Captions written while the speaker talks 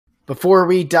Before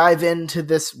we dive into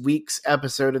this week's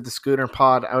episode of the Schooner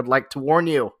Pod, I would like to warn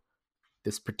you,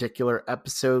 this particular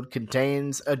episode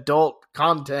contains adult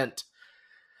content.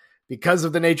 Because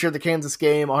of the nature of the Kansas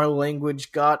game, our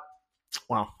language got,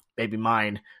 well, maybe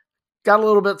mine, got a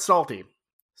little bit salty.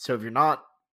 So if you're not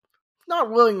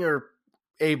willing or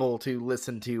able to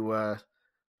listen to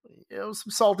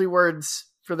some salty words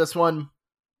for this one,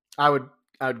 I would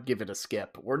give it a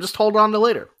skip, or just hold on to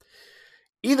later.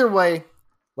 Either way,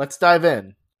 let's dive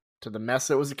in to the mess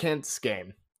that was the Kansas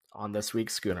game on this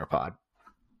week's Schooner Pod.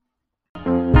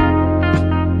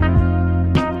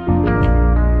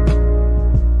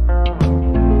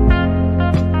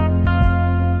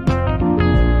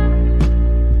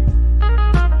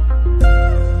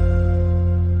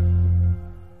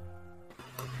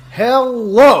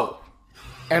 Hello,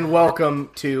 and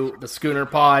welcome to the Schooner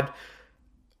Pod.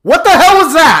 What the hell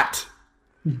was that?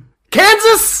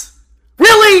 Kansas?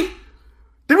 Really?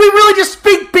 Did we really just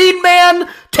speak Bean Man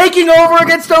taking over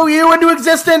against OU into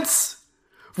existence?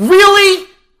 Really?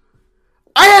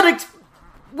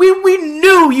 We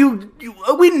knew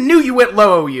you went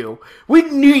low OU. We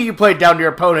knew you played down to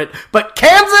your opponent, but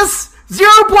Kansas?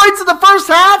 0 points in the first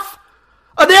half?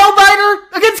 A nail-biter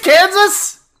against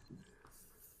Kansas?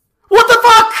 What the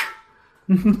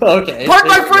fuck? Okay. Park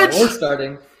my fridge. We're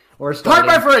starting. Park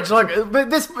my fridge. Look,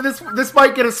 this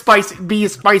might get be a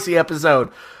spicy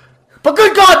episode. But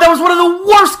good God, that was one of the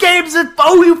worst games of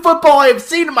OU football I have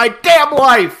seen in my damn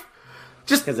life.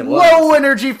 Just low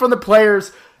energy from the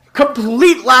players,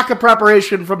 complete lack of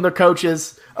preparation from the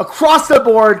coaches, across the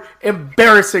board,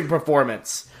 embarrassing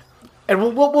performance.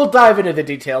 And we'll dive into the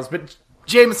details. But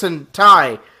Jameson,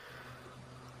 Ty,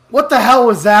 what the hell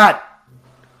was that?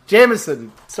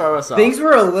 Jameson, start us off. Things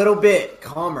were a little bit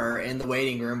calmer in the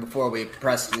waiting room before we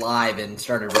pressed live and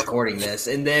started recording this.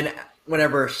 And then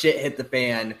whenever shit hit the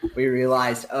fan, we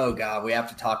realized, oh God, we have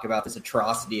to talk about this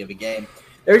atrocity of a game.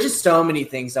 There's just so many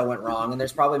things that went wrong, and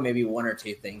there's probably maybe one or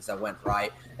two things that went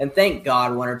right. And thank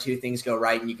God one or two things go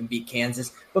right and you can beat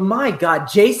Kansas. But my God,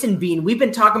 Jason Bean, we've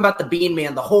been talking about the Bean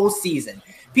Man the whole season.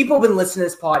 People have been listening to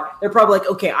this pod. They're probably like,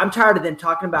 okay, I'm tired of them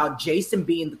talking about Jason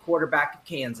Bean, the quarterback of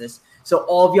Kansas. So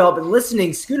all of y'all have been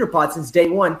listening Schooner Pod since day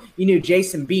one. You knew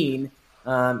Jason Bean.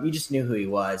 You just knew who he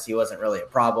was. He wasn't really a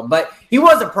problem, but he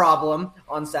was a problem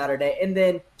on Saturday. And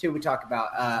then, too, we talk about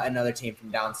another team from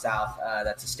down south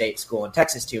that's a state school in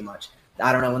Texas too much.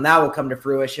 I don't know when that will come to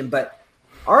fruition, but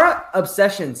our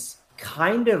obsessions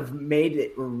kind of made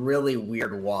it a really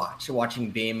weird watching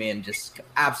Bean just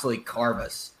absolutely carve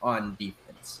us on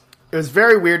defense. It was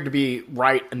very weird to be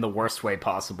right in the worst way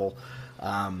possible.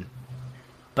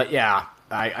 But yeah,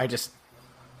 I just,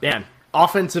 man,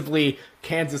 offensively,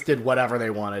 Kansas did whatever they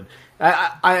wanted.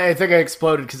 I think I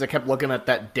exploded because I kept looking at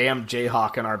that damn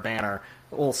Jayhawk in our banner,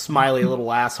 a little smiley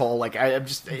little asshole. Like it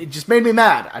just made me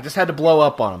mad. I just had to blow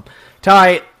up on him.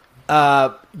 Ty,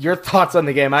 your thoughts on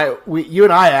the game? You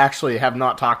and I actually have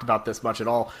not talked about this much at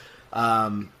all.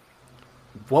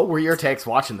 What were your takes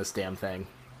watching this damn thing?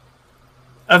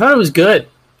 I thought it was good.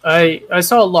 I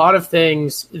saw a lot of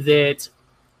things that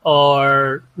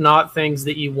are not things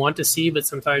that you want to see, but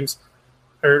sometimes,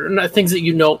 or not things that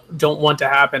you don't want to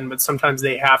happen, but sometimes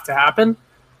they have to happen.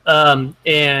 And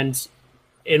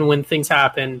when things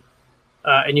happen,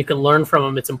 and you can learn from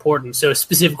them, it's important. So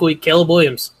specifically, Caleb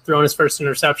Williams throwing his first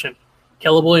interception,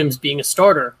 Caleb Williams being a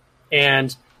starter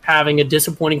and having a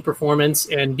disappointing performance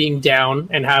and being down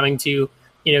and having to,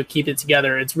 keep it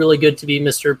together. It's really good to be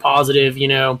Mr. Positive.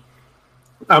 I'm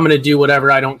going to do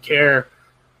whatever. I don't care.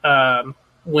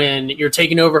 When you're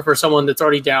taking over for someone that's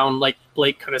already down, like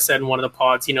Blake kind of said in one of the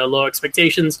pods, low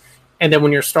expectations, and then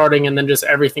when you're starting and then just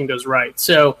everything goes right.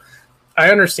 So I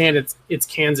understand it's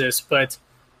Kansas, but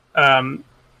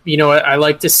I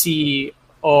like to see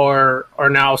our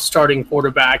now starting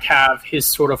quarterback have his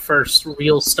sort of first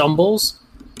real stumbles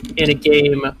in a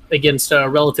game against a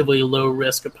relatively low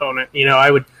risk opponent.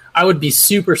 I would be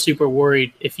super, super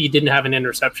worried if he didn't have an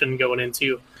interception going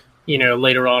into,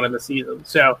 later on in the season.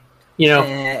 So,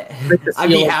 I'd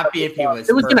be happy if he was.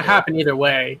 It was going to happen either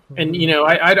way. And,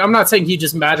 I'm not saying he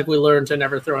just magically learned to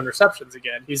never throw interceptions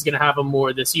again. He's going to have them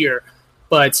more this year.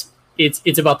 But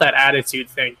it's about that attitude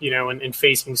thing, and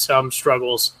facing some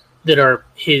struggles that are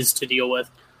his to deal with.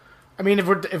 I mean, if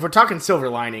we're talking silver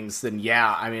linings, then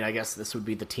yeah, I guess this would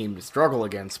be the team to struggle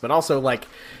against. But also, like,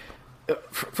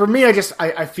 for me,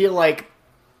 I feel like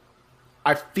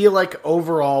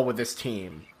overall with this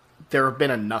team, there have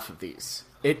been enough of these.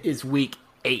 It is week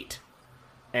 8,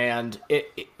 and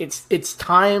it's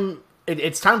time.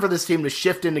 It's time for this team to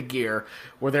shift into gear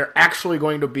where they're actually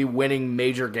going to be winning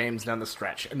major games down the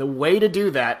stretch. And the way to do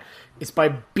that is by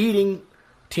beating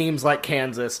teams like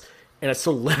Kansas and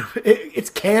it's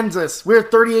Kansas. We're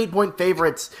 38-point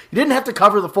favorites. You didn't have to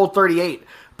cover the full 38,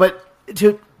 but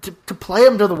to play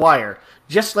them to the wire,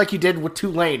 just like you did with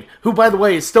Tulane, who, by the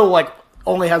way, is still like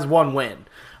only has one win.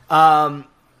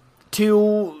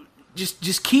 To just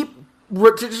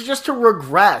to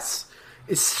regress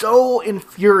is so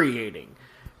infuriating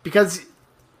because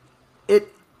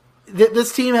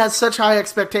this team has such high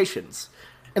expectations,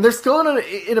 and they're still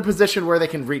in a position where they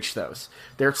can reach those.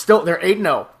 They're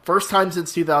 8-0, first time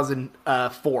since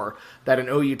 2004 that an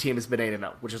OU team has been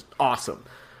 8-0, which is awesome.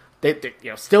 They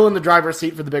still in the driver's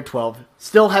seat for the Big 12,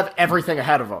 still have everything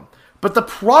ahead of them. But the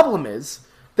problem is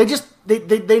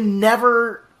they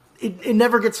never it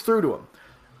never gets through to them,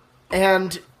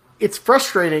 and it's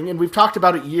frustrating. And we've talked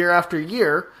about it year after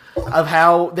year of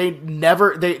how they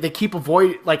keep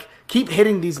keep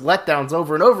hitting these letdowns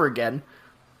over and over again.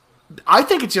 I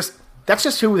think that's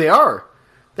just who they are.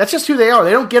 That's just who they are.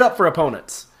 They don't get up for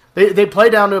opponents. They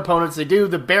play down to opponents. They do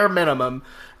the bare minimum,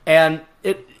 and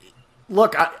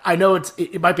Look, I know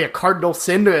it might be a cardinal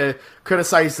sin to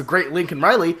criticize the great Lincoln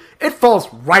Riley. It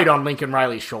falls right on Lincoln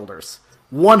Riley's shoulders,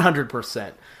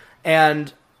 100%.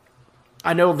 And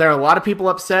I know there are a lot of people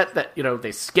upset that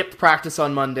they skipped practice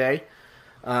on Monday,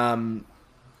 but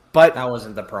that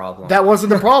wasn't the problem. That wasn't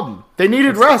the problem. They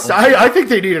needed rest. I think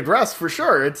they needed rest for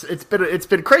sure. It's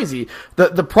been crazy.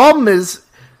 The problem is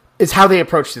how they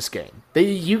approach this game.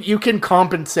 You can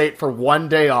compensate for one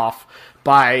day off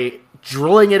by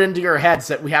drilling it into your heads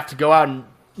that we have to go out and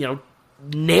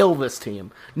nail this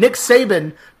team. Nick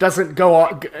Saban doesn't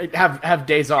have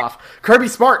days off. Kirby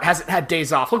Smart hasn't had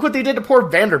days off. Look what they did to poor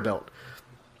Vanderbilt.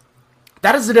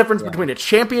 That is the difference between a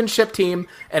championship team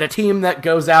and a team that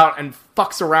goes out and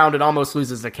fucks around and almost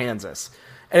loses to Kansas.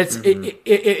 And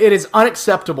it is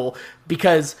unacceptable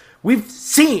because we've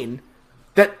seen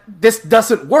that this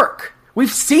doesn't work. We've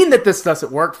seen that this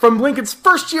doesn't work from Lincoln's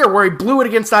first year where he blew it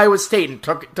against Iowa State and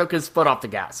took his foot off the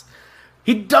gas.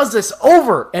 He does this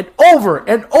over and over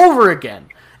and over again.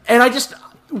 And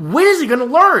when is he going to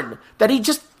learn that he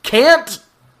just can't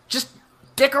just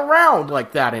dick around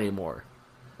like that anymore?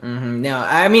 Mm-hmm. No,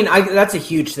 I mean, that's a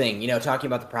huge thing, talking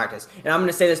about the practice. And I'm going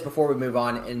to say this before we move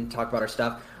on and talk about our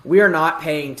stuff. We are not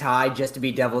paying Ty just to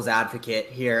be devil's advocate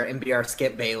here and be our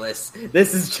Skip Bayless.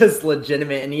 This is just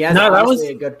legitimate, and he has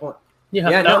a good point.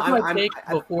 Yeah, that was my take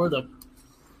before the.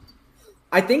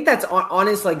 I think that's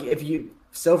honest. Like, if you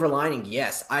silver lining,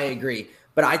 yes, I agree.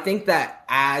 But I think that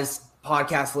as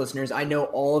podcast listeners, I know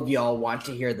all of y'all want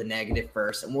to hear the negative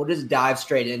first, and we'll just dive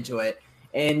straight into it.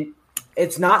 And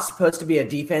it's not supposed to be a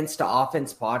defense to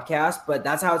offense podcast, but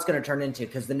that's how it's going to turn into,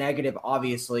 because the negative,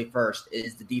 obviously, first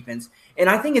is the defense. And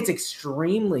I think it's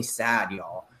extremely sad,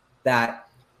 y'all, that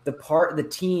the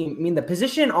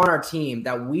position on our team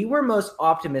that we were most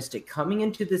optimistic coming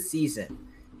into the season,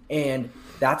 and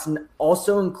that's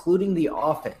also including the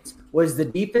offense, was the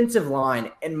defensive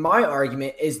line. And my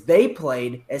argument is they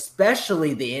played,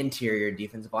 especially the interior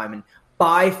defensive linemen,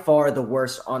 by far the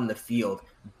worst on the field.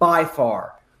 By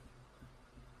far.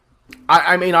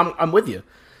 I mean, I'm with you.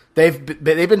 They've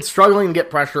been struggling to get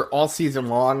pressure all season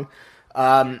long,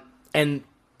 and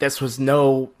this was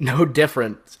no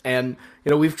different. And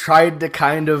we've tried to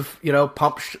kind of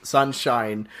pump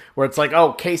sunshine where it's like,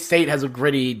 oh, K-State has a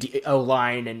gritty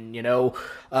O-line, and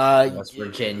West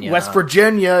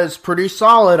Virginia is pretty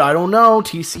solid. I don't know,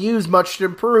 TCU's much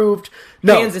improved.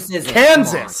 No, Kansas isn't.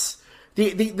 Kansas,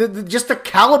 the just the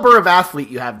caliber of athlete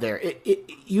you have there,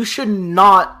 you should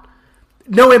not.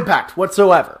 No impact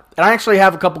whatsoever. And I actually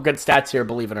have a couple good stats here,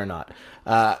 believe it or not.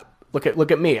 Look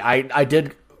at me. I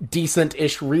did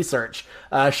decent-ish research.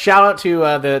 Shout out to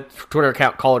the Twitter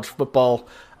account College Football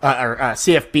or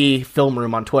CFB Film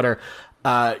Room on Twitter.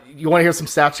 You want to hear some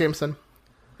stats, Jameson?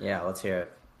 Yeah, let's hear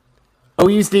it.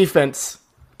 OU's defense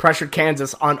pressured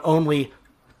Kansas on only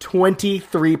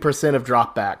 23% of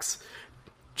dropbacks.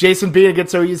 Jason Bean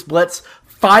against OU's blitz,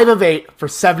 5 of 8 for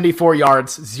 74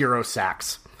 yards, 0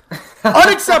 sacks.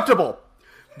 Unacceptable.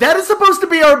 That is supposed to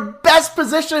be our best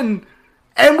position,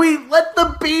 and we let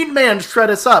the Bean Man shred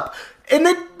us up. And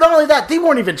then not only that, they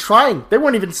weren't even trying. They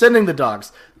weren't even sending the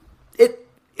dogs.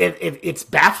 It's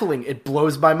baffling. It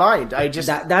blows my mind.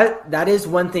 That is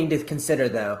one thing to consider,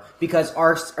 though, because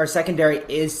our secondary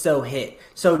is so hit.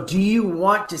 So do you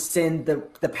want to send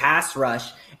the pass rush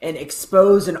and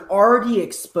expose an already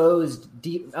exposed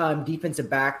defensive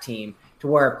back team to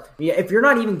where, if you're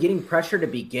not even getting pressure to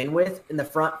begin with in the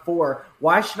front four,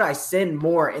 why should I send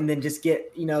more and then just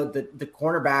get the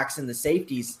cornerbacks and the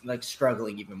safeties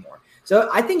struggling even more? So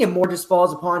I think it more just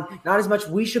falls upon not as much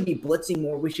we should be blitzing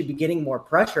more, we should be getting more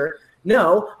pressure.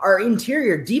 No, our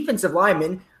interior defensive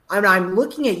linemen, I'm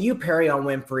looking at you, Perion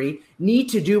Winfrey, need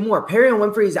to do more. Perion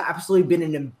Winfrey has absolutely been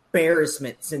an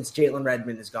embarrassment since Jalen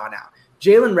Redmond has gone out.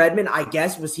 Jalen Redmond, I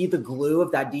guess, was he the glue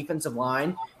of that defensive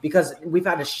line? Because we've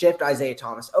had to shift Isaiah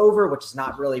Thomas over, which is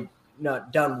not really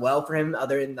done well for him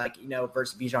other than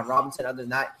versus Bijan Robinson. Other than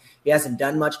that, he hasn't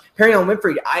done much. Perion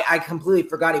Winfrey, I completely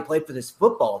forgot he played for this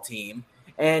football team.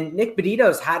 And Nick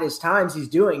Benito's had his times. He's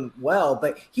doing well,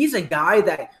 but he's a guy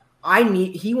that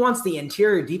he wants the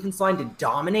interior defense line to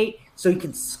dominate so he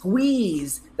can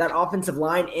squeeze that offensive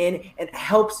line in and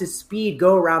helps his speed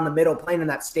go around the middle, playing in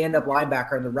that stand-up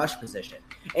linebacker in the rush position.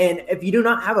 And if you do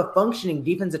not have a functioning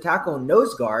defensive tackle and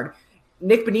nose guard,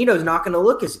 Nick Benito is not going to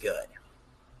look as good.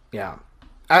 Yeah.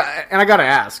 I got to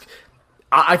ask,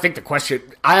 I think the question,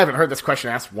 I haven't heard this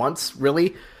question asked once,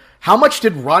 really. How much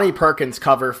did Ronnie Perkins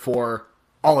cover for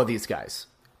all of these guys?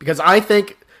 Because I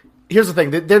think, here's the thing,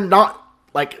 they're not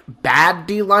like bad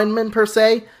D linemen per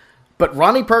se, but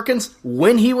Ronnie Perkins,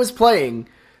 when he was playing,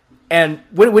 and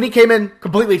when he came in,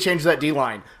 completely changed that D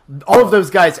line. All of those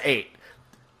guys ate.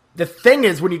 The thing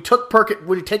is, when you take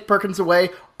Perkins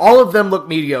away, all of them look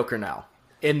mediocre now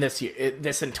in this year,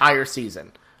 this entire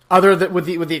season, other than with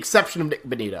the exception of Nick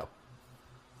Benito.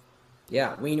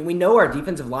 Yeah, we know our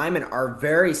defensive linemen are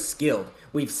very skilled.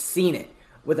 We've seen it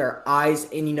with our eyes,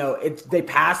 and they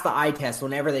pass the eye test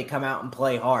whenever they come out and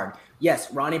play hard.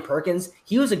 Yes, Ronnie Perkins,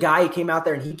 he was a guy who came out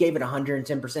there and he gave it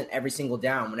 110% every single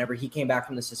down. Whenever he came back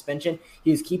from the suspension,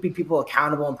 he was keeping people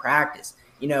accountable in practice.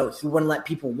 He wouldn't let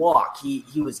people walk. He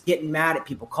was getting mad at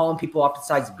people, calling people off the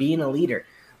sides, being a leader.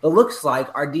 But it looks like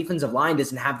our defensive line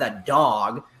doesn't have that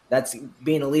dog that's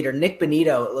being a leader. Nick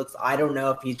Benito, I don't know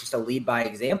if he's just a lead by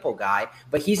example guy,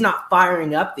 but he's not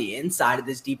firing up the inside of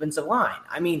this defensive line.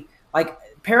 I mean,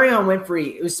 Perion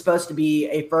Winfrey, it was supposed to be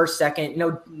a first, second,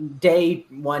 day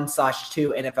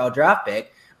 1/2 NFL draft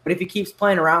pick. But if he keeps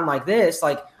playing around like this,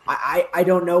 I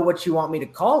don't know what you want me to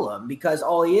call him, because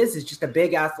all he is just a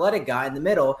big athletic guy in the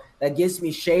middle that gives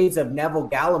me shades of Neville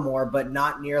Gallimore, but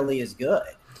not nearly as good.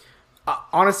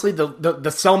 Honestly, the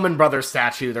Selman Brothers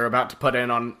statue they're about to put in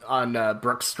on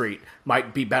Brook Street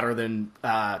might be better than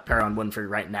Perion Winfrey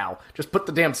right now. Just put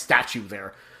the damn statue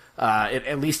there.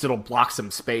 At least it'll block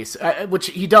some space, which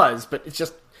he does, but it's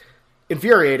just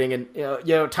infuriating.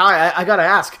 And, Ty, I got to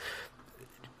ask,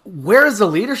 where is the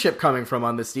leadership coming from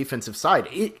on this defensive side?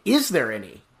 Is there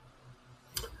any?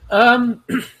 I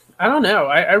don't know.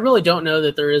 I really don't know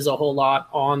that there is a whole lot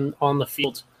on the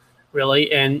field,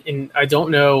 really. And I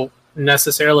don't know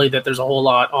necessarily that there's a whole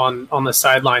lot on the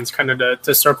sidelines, kind of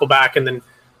to circle back and then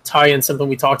tie in something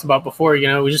we talked about before.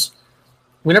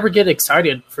 We never get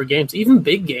excited for games, even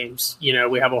big games.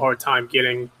 We have a hard time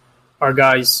getting our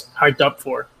guys hyped up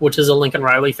for, which is a Lincoln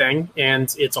Riley thing,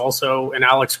 and it's also an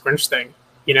Alex Grinch thing.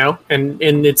 And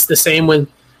it's the same when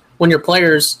your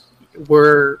players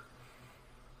were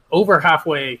over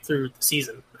halfway through the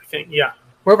season. I think, yeah,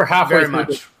 we're over halfway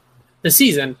through the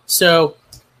season. So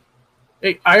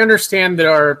I understand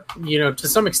that to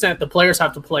some extent, the players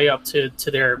have to play up to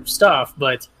their stuff,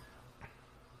 but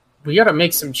we got to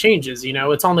make some changes.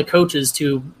 It's on the coaches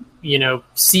to,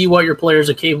 see what your players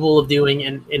are capable of doing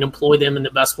and employ them in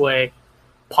the best way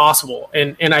possible.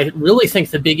 And I really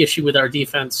think the big issue with our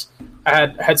defense,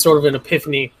 I had sort of an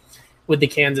epiphany with the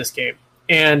Kansas game.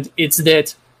 And it's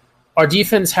that our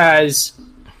defense has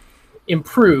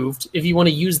improved, if you want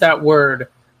to use that word,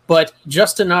 but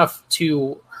just enough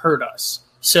to hurt us.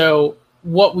 So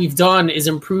what we've done is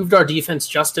improved our defense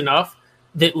just enough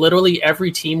that literally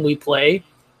every team we play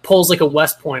pulls like a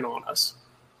West Point on us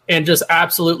and just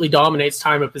absolutely dominates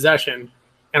time of possession,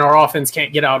 and our offense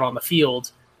can't get out on the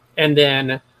field. And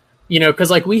then,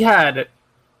 because we had,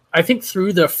 I think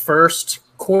through the first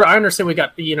quarter, I understand we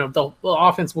got, the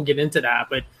offense, we'll get into that,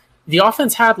 but the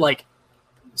offense had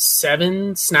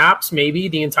 7 snaps maybe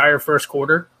the entire first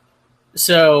quarter.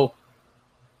 So,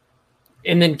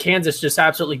 and then Kansas just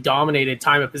absolutely dominated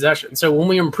time of possession. So when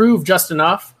we improve just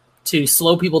enough to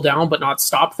slow people down but not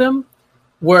stop them,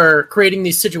 we're creating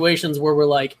these situations where we're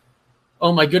like,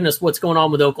 oh my goodness, what's going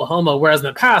on with Oklahoma? Whereas in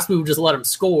the past, we would just let them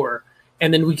score,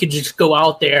 and then we could just go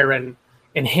out there and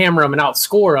hammer them and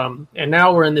outscore them. And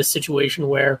now we're in this situation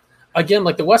where, again,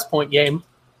 like the West Point game,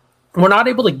 we're not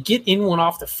able to get anyone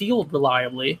off the field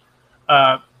reliably.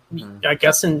 I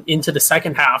guess into the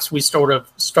second halves, we sort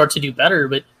of start to do better,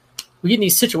 but we get in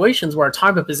these situations where our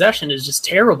time of possession is just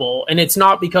terrible. And it's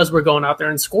not because we're going out there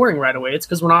and scoring right away. It's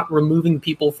because we're not removing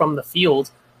people from the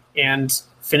field and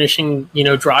finishing,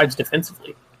 drives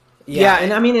defensively. Yeah.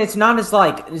 And I mean, it's not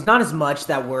as much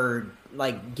that we're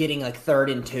getting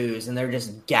 3rd and 2s and they're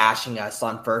just gashing us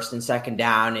on 1st and 2nd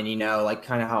down. And,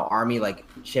 kind of how Army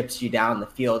chips you down the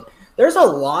field. there's a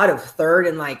lot of 3rd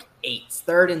and 8s,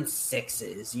 3rd and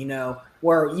 6s,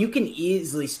 where you can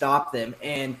easily stop them.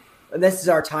 And this is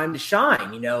our time to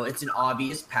shine. It's an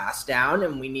obvious pass down,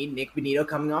 and we need Nick Bonito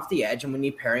coming off the edge, and we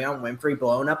need Perrion Winfrey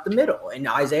blowing up the middle. And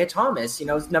Isaiah Thomas,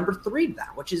 is number 3 to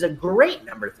that, which is a great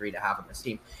number 3 to have on this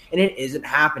team. And it isn't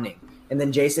happening. And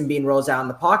then Jason Bean rolls out in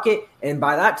the pocket. And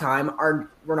by that time,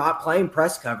 we're not playing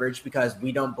press coverage because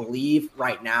we don't believe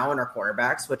right now in our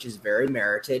cornerbacks, which is very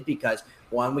merited because,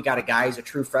 one, we got a guy who's a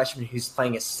true freshman who's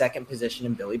playing his second position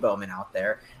in Billy Bowman out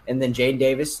there. And then Jaden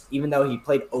Davis, even though he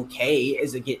played okay,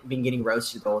 is been getting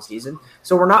roasted the whole season.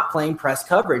 So we're not playing press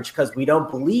coverage because we don't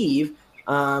believe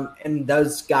in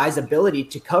those guys' ability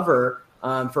to cover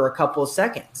for a couple of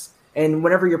seconds. And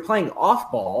whenever you're playing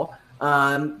off ball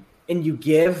and you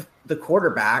give the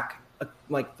quarterback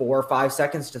 4 or 5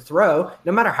 seconds to throw,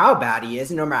 no matter how bad he is,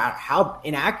 and no matter how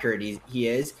inaccurate he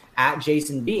is at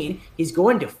Jason Bean, he's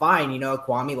going to find,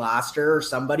 Kwame Laster or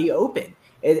somebody open.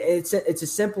 It's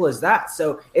as simple as that.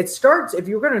 So it starts, if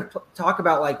you're going to talk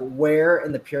about where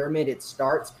in the pyramid it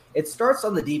starts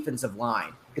on the defensive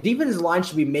line. The defensive line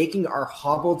should be making our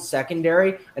hobbled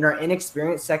secondary and our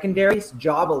inexperienced secondary's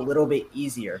job a little bit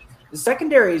easier. The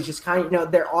secondary is just kind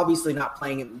of, they're obviously not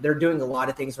playing. They're doing a lot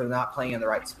of things where they're not playing in the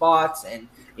right spots. And,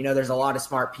 there's a lot of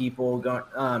smart people going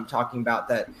talking about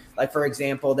that. For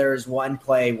example, there's one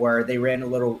play where they ran a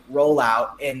little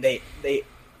rollout and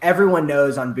everyone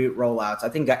knows on boot rollouts. I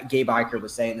think Gabe Eicher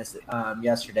was saying this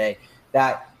yesterday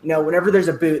that, whenever there's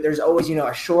a boot, there's always,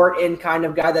 a short end kind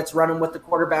of guy that's running with the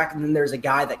quarterback. And then there's a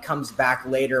guy that comes back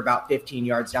later about 15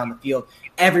 yards down the field.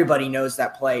 Everybody knows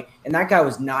that play. And that guy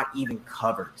was not even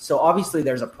covered. So obviously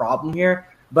there's a problem here,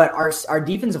 but our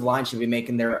defensive line should be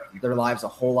making their lives a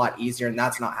whole lot easier. And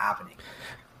that's not happening.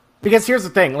 Because here's the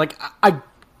thing, I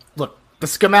look, the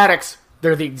schematics,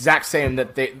 they're the exact same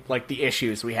that they the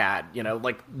issues we had,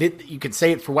 you could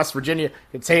say it for West Virginia, you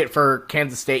could say it for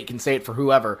Kansas State, you can say it for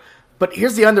whoever. But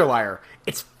here's the underlier.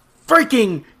 It's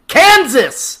freaking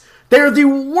Kansas. They're the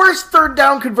worst 3rd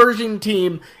down conversion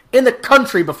team in the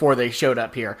country before they showed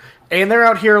up here. And they're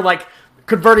out here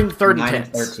converting 3rd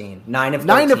and 10s. 9 of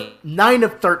 13. 9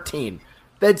 of 13.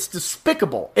 That's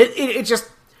despicable.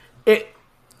 It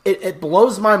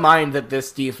blows my mind that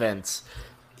this defense,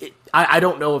 I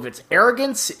don't know if it's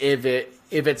arrogance, if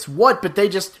it's what, but they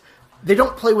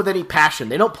don't play with any passion.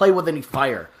 They don't play with any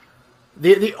fire.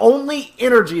 The only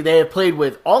energy they have played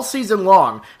with all season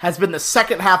long has been the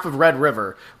second half of Red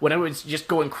River when it was just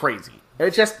going crazy.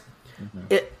 It's just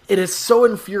it is so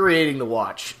infuriating to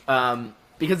watch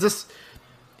because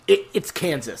it's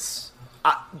Kansas.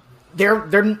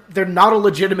 They're not a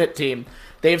legitimate team.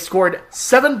 They have scored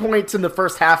 7 points in the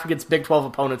first half against Big 12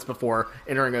 opponents before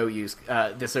entering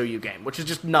this OU game, which is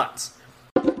just nuts.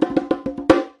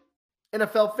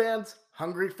 NFL fans,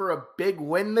 hungry for a big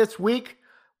win this week?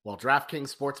 Well,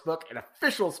 DraftKings Sportsbook, an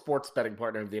official sports betting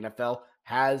partner of the NFL,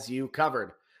 has you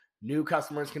covered. New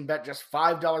customers can bet just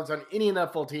 $5 on any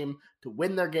NFL team to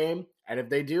win their game, and if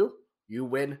they do, you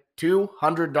win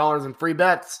 $200 in free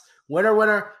bets. Winner,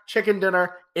 winner, chicken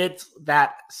dinner. It's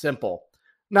that simple.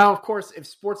 Now, of course, if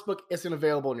Sportsbook isn't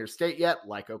available in your state yet,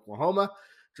 like Oklahoma,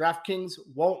 DraftKings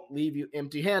won't leave you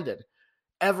empty-handed.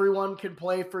 Everyone can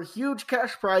play for huge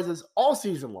cash prizes all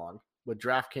season long with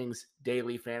DraftKings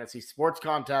Daily Fantasy Sports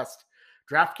Contest.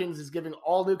 DraftKings is giving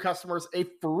all new customers a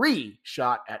free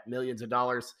shot at millions of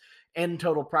dollars in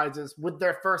total prizes with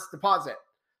their first deposit.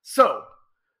 So,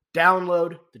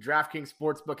 download the DraftKings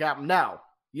Sportsbook app now.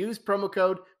 Use promo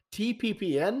code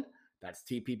TPPN, that's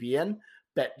TPPN,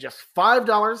 bet just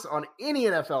 $5 on any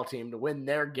NFL team to win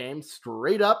their game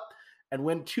straight up and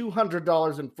win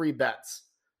 $200 in free bets.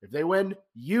 If they win,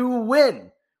 you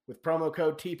win with promo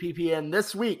code TPPN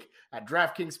this week at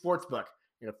DraftKings Sportsbook,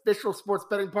 an official sports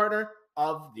betting partner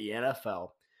of the NFL.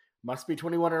 Must be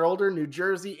 21 or older, New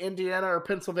Jersey, Indiana, or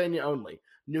Pennsylvania only.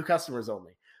 New customers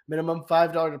only. Minimum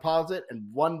 $5 deposit and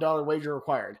 $1 wager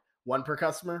required. One per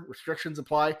customer. Restrictions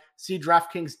apply. See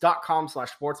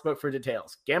DraftKings.com/sportsbook for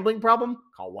details. Gambling problem?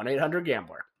 Call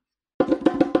 1-800-GAMBLER.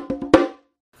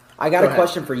 I got a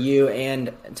question for you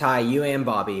and Ty, you and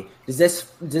Bobby. Does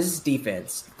this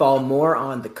defense fall more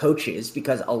on the coaches,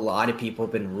 because a lot of people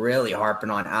have been really harping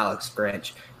on Alex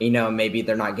Grinch? Maybe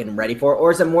they're not getting ready for it,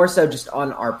 or is it more so just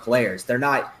on our players? They're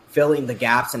not filling the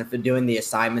gaps and if they're doing the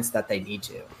assignments that they need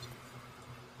to.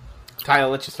 Ty, I'll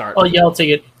let you start. Oh yeah, I'll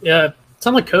take it. It's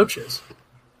on the coaches.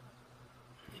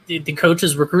 The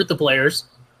coaches recruit the players.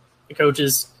 The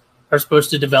coaches are supposed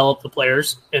to develop the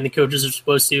players, and the coaches are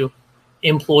supposed to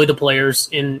employ the players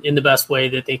in the best way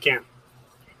that they can.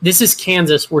 This is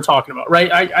Kansas we're talking about,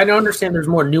 right? I don't understand there's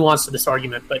more nuance to this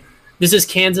argument, but this is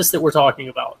Kansas that we're talking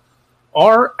about.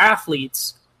 our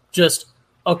athletes just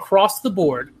across the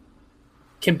board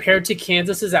compared to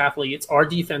Kansas's athletes, our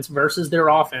defense versus their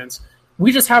offense,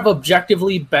 we just have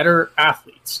objectively better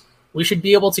athletes. We should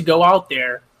be able to go out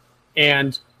there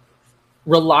and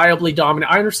reliably dominate.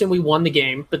 I understand we won the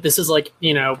game, but this is like,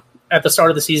 at the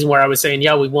start of the season where I was saying,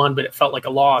 yeah, we won, but it felt like a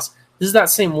loss. This is that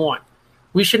same one.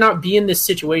 We should not be in this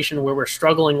situation where we're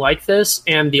struggling like this.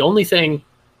 And the only thing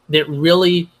that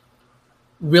really,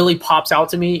 really pops out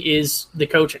to me is the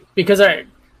coaching, because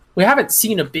we haven't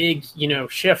seen a big,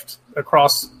 shift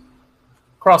across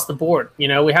the board.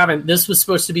 We haven't. This was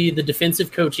supposed to be the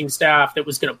defensive coaching staff that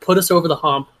was going to put us over the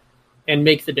hump and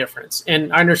make the difference.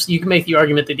 And I understand you can make the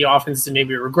argument that the offense has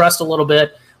maybe regressed a little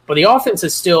bit, but the offense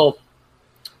is still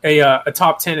a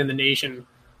top 10 in the nation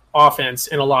offense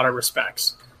in a lot of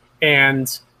respects.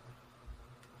 And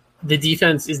the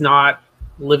defense is not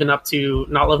living up to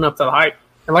the hype.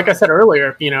 And like I said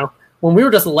earlier, when we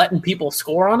were just letting people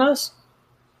score on us,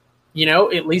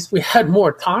 at least we had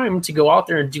more time to go out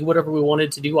there and do whatever we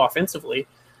wanted to do offensively.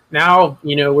 Now,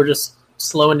 we're just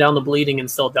slowing down the bleeding and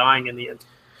still dying in the end.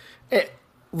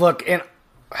 Look, and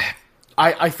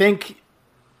I think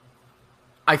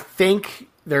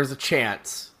there's a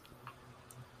chance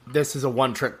this is a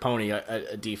one-trick pony,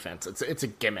 a defense. It's a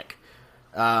gimmick.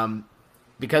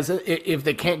 Because if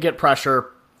they can't get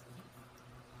pressure,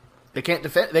 they can't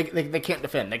defend. They can't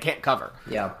defend. They can't cover.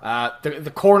 Yeah.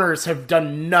 The corners have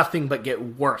done nothing but get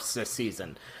worse this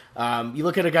season. You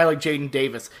look at a guy like Jaden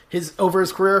Davis. Over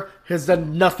his career has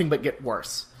done nothing but get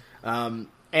worse. And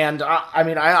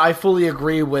I fully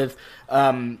agree with.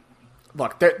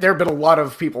 Look, there have been a lot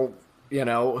of people,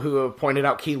 who have pointed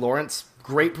out Key Lawrence.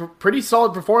 Great, pretty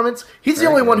solid performance. He's the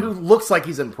only one who looks like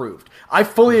he's improved. I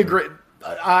fully agree.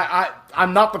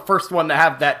 I'm not the first one to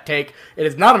have that take. It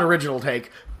is not an original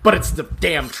take, but it's the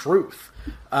damn truth.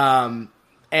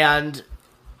 And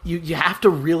you have to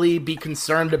really be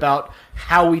concerned about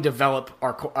how we develop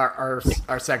our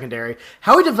secondary,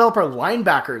 how we develop our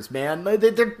linebackers. Man,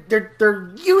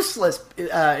 they're useless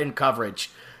in coverage,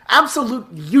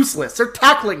 absolute useless. They're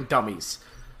tackling dummies.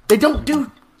 They don't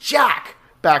do jack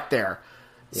back there.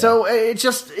 Yeah. So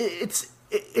it's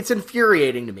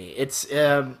infuriating to me.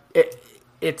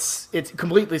 It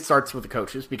completely starts with the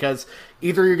coaches, because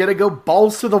either you're going to go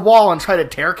balls to the wall and try to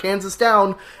tear Kansas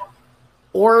down,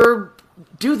 or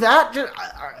do that.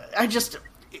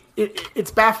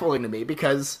 It's baffling to me,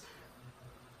 because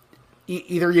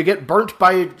either you get burnt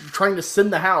by trying to sin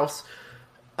the house,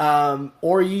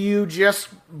 or you just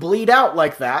bleed out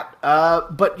like that.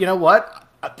 But you know what?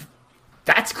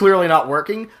 That's clearly not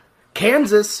working.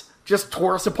 Kansas just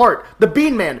tore us apart. The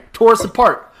Bean Man tore us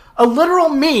apart. A literal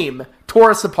meme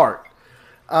tore us apart.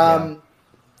 And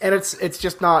it's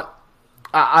just not.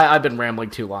 I've been rambling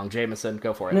too long. Jameson,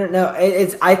 go for it. No.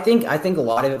 I think a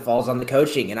lot of it falls on the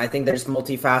coaching, and I think there's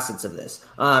multifacets of this.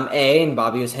 And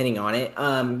Bobby was hitting on it.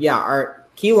 Our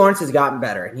Key Lawrence has gotten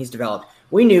better and he's developed.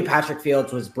 We knew Patrick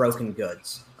Fields was broken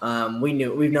goods.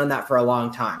 We've known that for a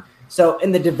long time. So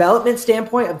in the development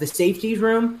standpoint of the safeties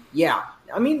room,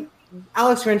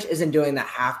 Alex Grinch isn't doing that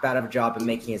half bad of a job of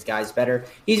making his guys better.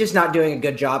 He's just not doing a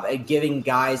good job at giving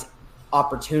guys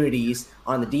opportunities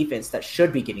on the defense that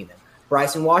should be getting them.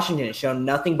 Bryson Washington has shown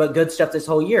nothing but good stuff this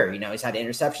whole year. He's had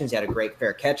interceptions. He had a great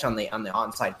fair catch on the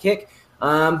onside kick.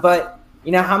 But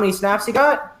how many snaps he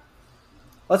got?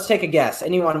 Let's take a guess.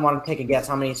 Anyone want to take a guess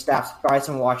how many snaps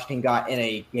Bryson Washington got in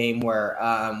a game where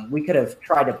we could have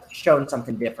tried to shown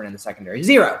something different in the secondary?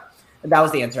 0. And that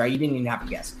was the answer. You didn't even have to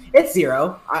guess. It's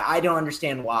 0. I don't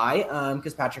understand why,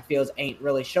 because Patrick Fields ain't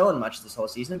really showing much this whole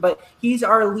season, but he's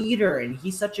our leader, and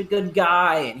he's such a good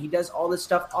guy, and he does all this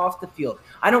stuff off the field.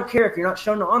 I don't care if you're not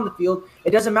shown on the field.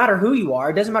 It doesn't matter who you are.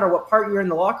 It doesn't matter what part you're in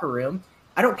the locker room.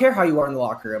 I don't care how you are in the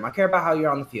locker room. I care about how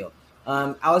you're on the field.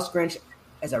 Alex Grinch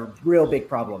is a real big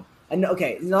problem. And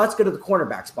okay, now let's go to the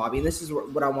cornerbacks, Bobby. And this is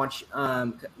what I want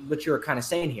what you were kind of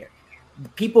saying here.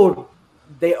 People,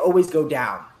 they always go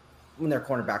down when they're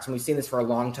cornerbacks, and we've seen this for a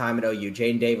long time at OU.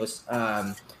 Jaden Davis,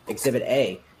 Exhibit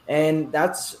A. And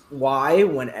that's why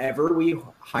whenever we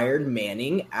hired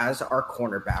Manning as our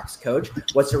cornerbacks coach,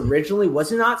 what's originally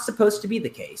was not supposed to be the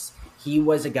case. He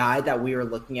was a guy that we were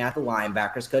looking at the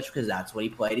linebackers coach because that's what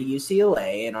he played at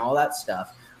UCLA and all that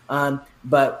stuff.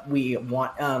 But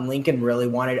Lincoln really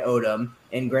wanted Odom,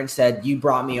 and Grinch said, "You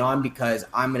brought me on because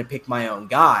I'm going to pick my own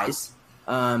guys.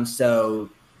 So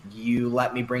you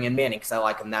let me bring in Manning because I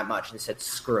like him that much." And he said,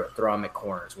 "Screw it, throw him at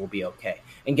corners. We'll be okay."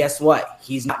 And guess what?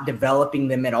 He's not developing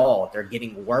them at all. They're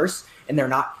getting worse, and they're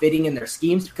not fitting in their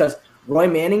schemes because Roy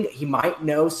Manning, he might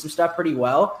know some stuff pretty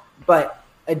well, but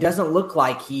it doesn't look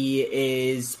like he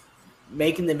is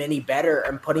making them any better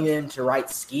and putting them into right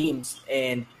schemes.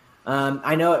 And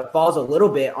I know it falls a little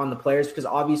bit on the players because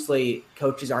obviously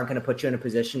coaches aren't going to put you in a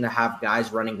position to have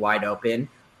guys running wide open.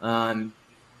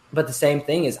 But the same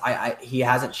thing is he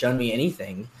hasn't shown me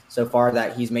anything so far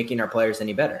that he's making our players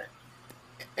any better.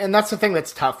 And that's the thing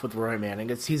that's tough with Roy Manning.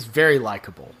 He's very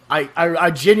likable.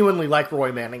 I genuinely like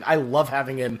Roy Manning. I love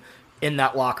having him in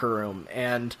that locker room.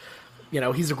 And,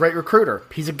 he's a great recruiter.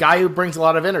 He's a guy who brings a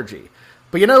lot of energy.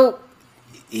 But,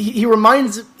 he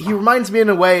reminds me in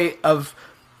a way of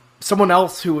someone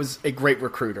else who was a great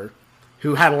recruiter,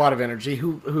 who had a lot of energy,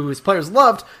 who his players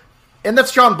loved, and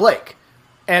that's John Blake.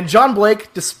 And John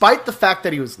Blake, despite the fact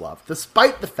that he was loved,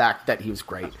 despite the fact that he was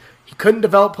great, he couldn't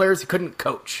develop players, he couldn't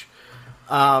coach.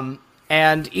 And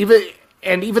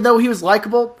even though he was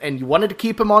likable and you wanted to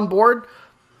keep him on board,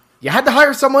 you had to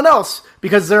hire someone else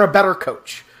because they're a better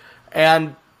coach.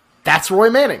 And that's Roy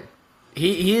Manning.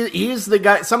 He's the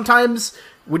guy. Sometimes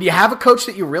when you have a coach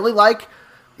that you really like,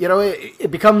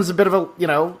 it becomes a bit of a,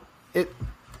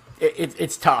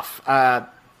 it's tough.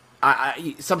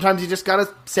 Sometimes you just got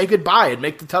to say goodbye and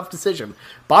make the tough decision.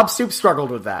 Bob Stoops struggled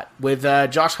with that, with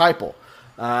Josh Heupel.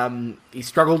 He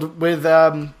struggled with,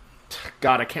 I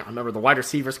can't remember, the wide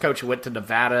receivers coach who went to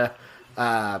Nevada.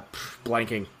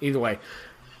 Blanking. Either way.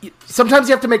 Sometimes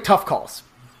you have to make tough calls.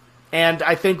 And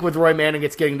I think with Roy Manning,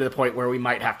 it's getting to the point where we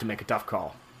might have to make a tough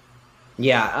call.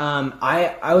 Yeah,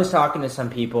 I was talking to some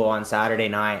people on Saturday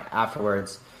night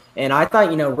afterwards, and I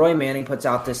thought, Roy Manning puts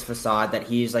out this facade that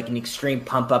he's like an extreme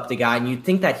pump up the guy, and you'd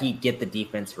think that he'd get the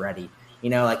defense ready.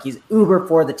 Like he's uber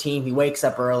for the team. He wakes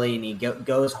up early and he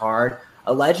goes hard.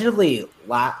 Allegedly,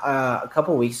 a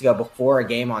couple weeks ago before a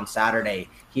game on Saturday,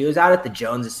 he was out at the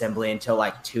Jones Assembly until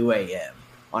like 2 a.m.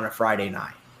 on a Friday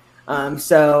night.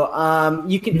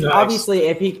 You can obviously,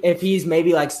 if he's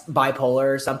maybe like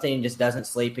bipolar or something and just doesn't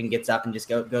sleep and gets up and just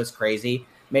goes crazy,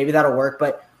 maybe that'll work.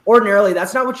 But ordinarily,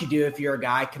 that's not what you do if you're a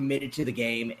guy committed to the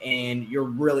game and you're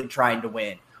really trying to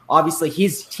win. Obviously,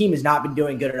 his team has not been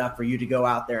doing good enough for you to go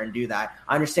out there and do that.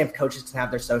 I understand if coaches can have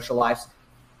their social lives.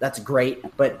 That's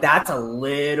great, but that's a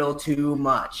little too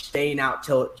much. Staying out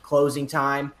till closing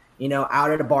time,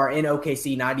 out at a bar in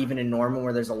OKC, not even in Norman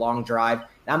where there's a long drive.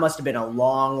 That must have been a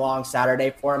long, long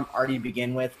Saturday for him already to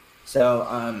begin with.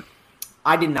 So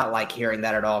I did not like hearing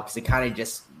that at all because it kind of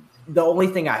just – the only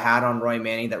thing I had on Roy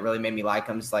Manning that really made me like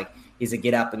him is like he's a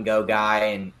get-up-and-go guy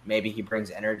and maybe he brings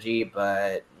energy,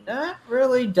 but that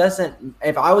really doesn't –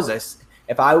 if I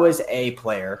was a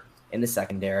player in the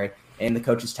secondary and the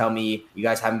coaches tell me you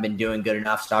guys haven't been doing good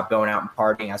enough, stop going out and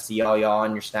partying, I see y'all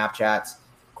on your Snapchats,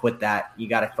 quit that, you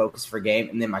got to focus for game,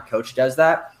 and then my coach does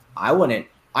that,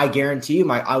 I guarantee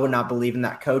you I would not believe in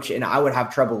that coach, and I would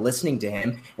have trouble listening to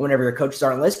him. And whenever your coaches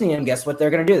aren't listening to him, guess what they're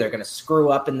going to do? They're going to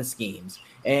screw up in the schemes.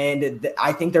 And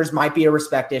I think might be a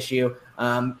respect issue.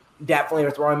 Definitely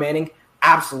with Roy Manning.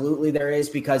 Absolutely there is,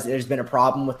 because there's been a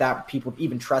problem with that, people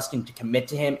even trusting to commit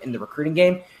to him in the recruiting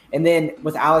game. And then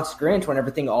with Alex Grinch,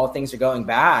 when all things are going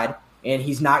bad and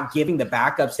he's not giving the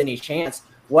backups any chance,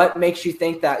 what makes you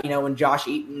think that, when Josh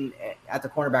Eaton at the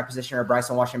cornerback position or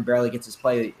Bryson Washington barely gets his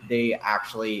play, they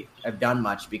actually have done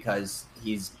much because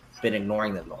he's been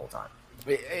ignoring them the whole time?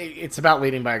 It's about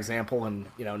leading by example, and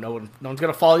no one's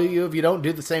going to follow you if you don't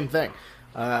do the same thing.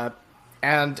 Sorry,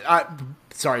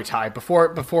 Ty.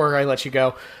 Before I let you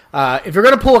go, if you're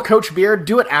going to pull a Coach Beard,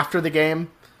 do it after the game.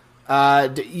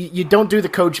 You don't do the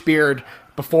Coach Beard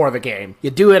before the game. You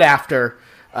do it after.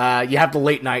 You have the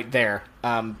late night there.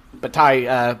 But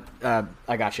Ty,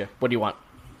 I got you. What do you want?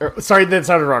 Sorry, that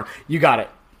sounded wrong. You got it.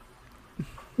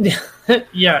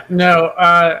 Yeah. No.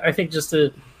 I think just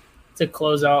to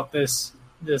close out this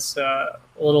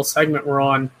little segment we're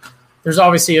on, there's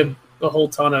obviously a whole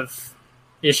ton of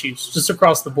issues just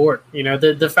across the board.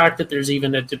 The fact that there's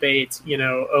even a debate.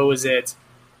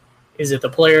 Is it the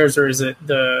players or is it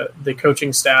the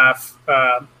coaching staff?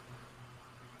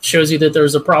 Shows you that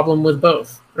there's a problem with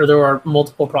both, or there are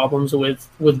multiple problems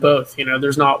with both.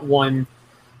 There's not one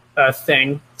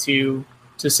thing to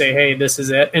say, hey, this is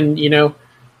it. And,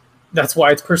 that's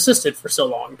why it's persisted for so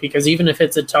long, because even if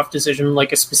it's a tough decision,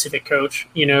 like a specific coach,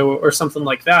 or something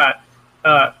like that,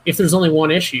 if there's only one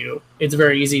issue, it's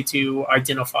very easy to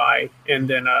identify and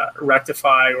then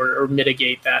rectify or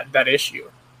mitigate that issue.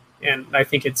 And I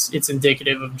think it's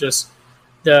indicative of just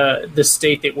the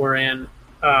state that we're in,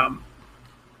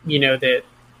 that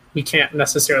we can't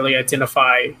necessarily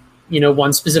identify,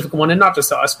 one specific one, and not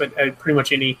just us, but pretty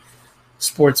much any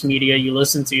sports media you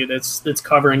listen to that's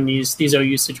covering these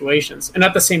OU situations. And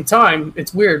at the same time,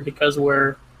 it's weird because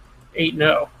we're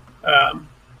 8-0,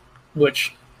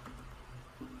 which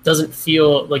doesn't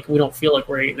feel like, we don't feel like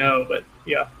we're 8-0, but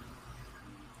yeah.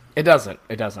 It doesn't.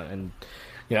 And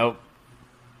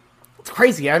it's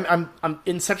crazy. I'm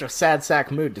in such a sad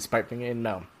sack mood despite being in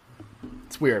no.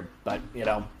 It's weird, but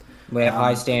we have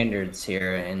high standards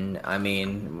here, and I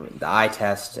mean the eye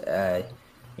test. I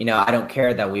don't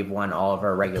care that we've won all of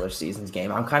our regular seasons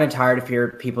game. I'm kind of tired of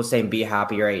hearing people saying be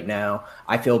happy or 8-0.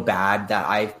 I feel bad that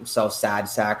I'm so sad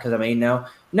sack because I'm 8-0.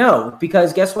 No,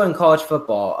 because guess what? In college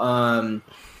football,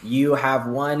 you have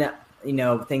one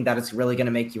thing that is really going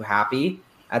to make you happy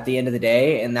at the end of the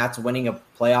day, and that's winning a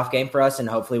playoff game for us and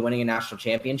hopefully winning a national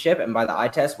championship. And by the eye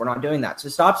test, we're not doing that. So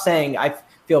stop saying I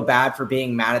feel bad for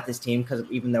being mad at this team because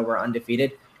even though we're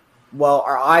undefeated, well,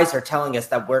 our eyes are telling us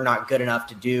that we're not good enough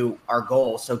to do our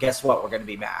goal. So guess what? We're going to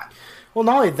be mad. Well,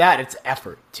 not only that, it's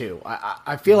effort too.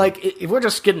 I feel like if we're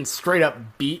just getting straight up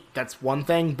beat, that's one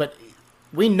thing, but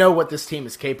we know what this team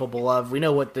is capable of. We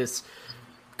know what this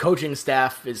coaching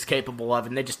staff is capable of,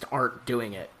 and they just aren't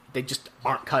doing it. They just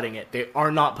aren't cutting it. They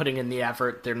are not putting in the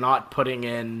effort. They're not putting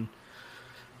in,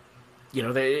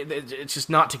 it's just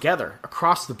not together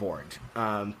across the board.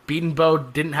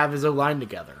 Beatenbow didn't have his O-line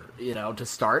together, to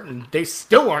start, and they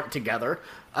still aren't together.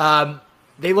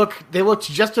 They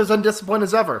looked just as undisciplined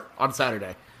as ever on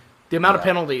Saturday. The amount of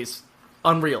penalties,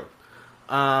 unreal.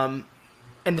 And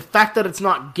the fact that it's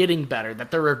not getting better,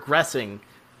 that they're regressing,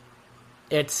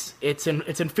 it's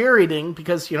infuriating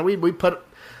because we put.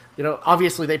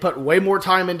 Obviously they put way more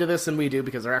time into this than we do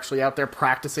because they're actually out there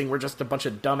practicing. We're just a bunch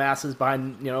of dumbasses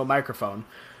behind, a microphone.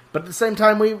 But at the same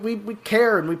time, we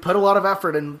care and we put a lot of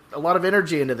effort and a lot of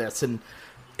energy into this. And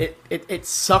it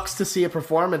sucks to see a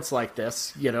performance like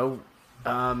this, because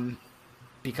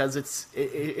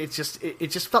it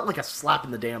just felt like a slap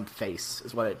in the damn face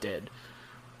is what it did.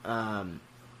 And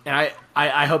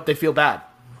I hope they feel bad.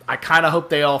 I kind of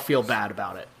hope they all feel bad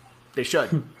about it. They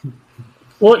should.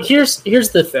 Well, here's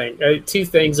the thing. Two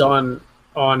things on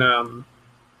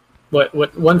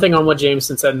what one thing on what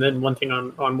Jameson said, and then one thing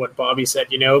on what Bobby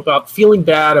said. About feeling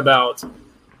bad about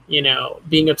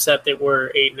being upset that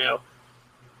we're 8-0.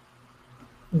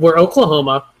 We're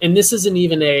Oklahoma, and this isn't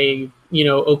even a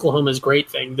Oklahoma's great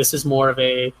thing. This is more of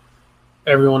a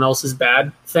everyone else is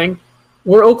bad thing.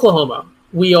 We're Oklahoma.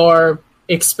 We are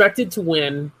expected to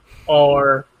win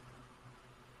our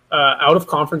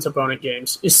out-of-conference opponent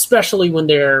games, especially when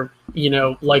they're,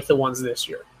 like the ones this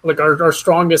year. Like our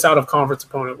strongest out-of-conference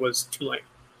opponent was Tulane.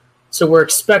 So we're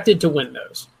expected to win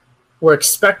those. We're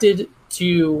expected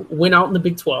to win out in the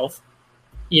Big 12.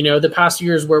 The past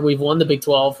years where we've won the Big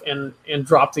 12 and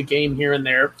dropped a game here and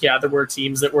there, there were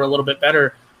teams that were a little bit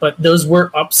better, but those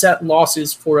were upset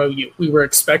losses for OU. We were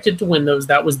expected to win those.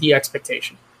 That was the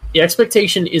expectation. The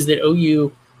expectation is that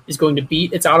OU is going to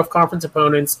beat its out-of-conference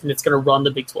opponents, and it's going to run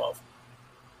the Big 12.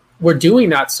 We're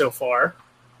doing that so far,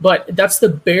 but that's the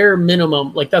bare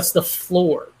minimum. Like, that's the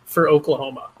floor for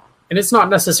Oklahoma. And it's not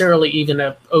necessarily even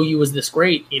a OU is this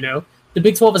great, The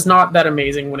Big 12 is not that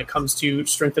amazing when it comes to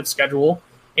strength of schedule,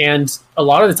 and a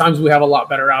lot of the times we have a lot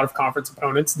better out-of-conference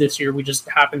opponents. This year we just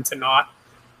happened to not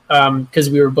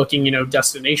because we were booking,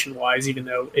 destination-wise, even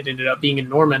though it ended up being in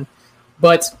Norman.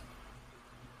 But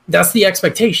that's the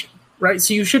expectation. Right,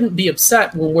 so you shouldn't be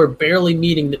upset when we're barely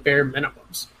meeting the bare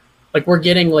minimums. Like we're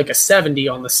getting like a 70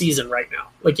 on the season right now.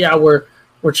 Like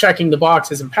we're checking the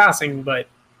boxes and passing, but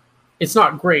it's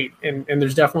not great, and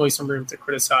there's definitely some room to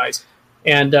criticize.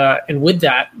 And with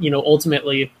that,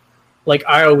 ultimately, like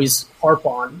I always harp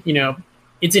on,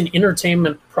 it's an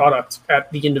entertainment product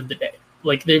at the end of the day.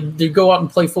 Like they go out and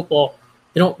play football.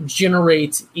 They don't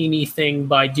generate anything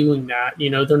by doing that.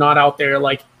 They're not out there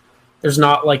like. There's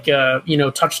not like a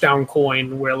touchdown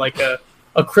coin where like a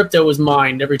crypto is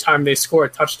mined every time they score a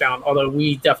touchdown. Although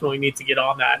we definitely need to get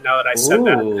on that now that I said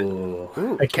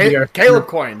that. Caleb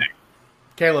coin.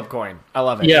 Caleb coin. I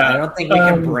love it. Yeah, I don't think we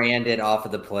can brand it off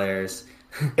of the players.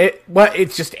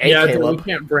 It's just Caleb. We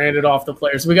can't brand it off the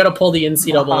players. We got to pull the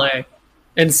NCAA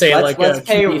and say let's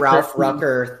pay Ralph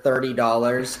Rucker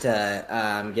 $30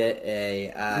 to get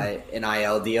a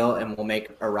NIL deal, and we'll make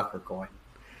a Rucker coin.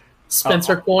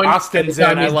 Spencer coin. Austin's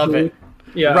in. I love it.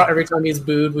 Yeah, every time he's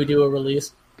booed, we do a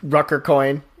release. Rucker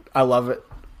coin. I love it.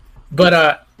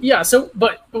 But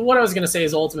but what I was going to say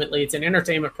is ultimately it's an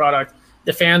entertainment product.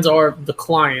 The fans are the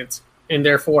client and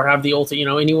therefore have the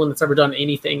ultimate, anyone that's ever done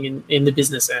anything in the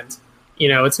business end.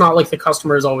 It's not like the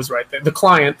customer is always right there. The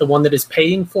client, the one that is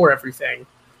paying for everything,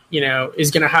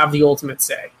 is going to have the ultimate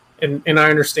say. And I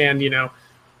understand,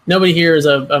 nobody here is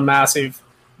a massive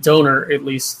donor, at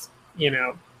least,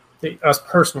 us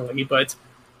personally, but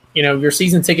your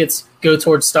season tickets go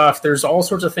towards stuff. There's all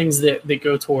sorts of things that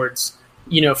go towards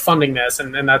funding this,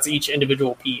 and that's each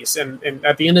individual piece, and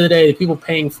at the end of the day, the people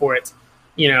paying for it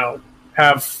have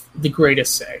have the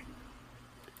greatest say.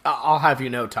 I'll have you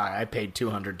know, Ty, I paid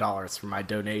 $200 for my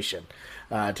donation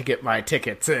to get my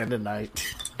tickets in, and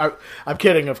I'm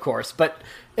kidding, of course, but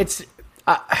it's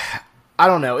I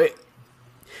don't know.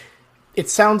 It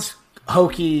sounds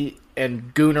hokey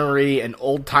and goonery and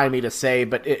old-timey to say,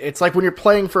 but it's like when you're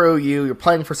playing for OU, you're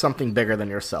playing for something bigger than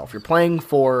yourself. You're playing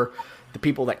for the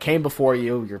people that came before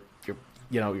you,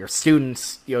 your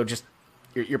students, just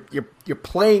you're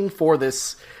playing for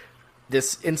this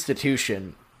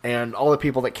institution and all the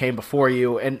people that came before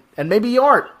you, and maybe you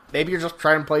aren't. Maybe you're just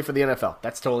trying to play for the NFL.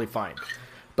 That's totally fine.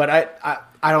 But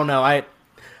I don't know.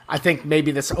 I think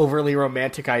maybe this overly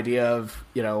romantic idea of,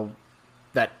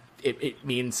 that it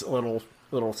means a little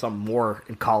something more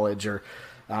in college, or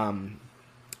I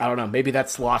don't know. Maybe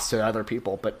that's lost to other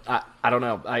people, but I don't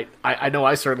know. I know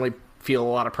I certainly feel a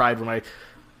lot of pride when I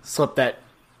slip that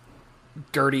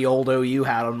dirty old OU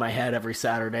hat on my head every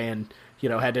Saturday and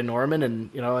head to Norman, and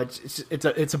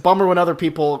it's a bummer when other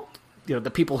people,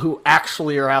 the people who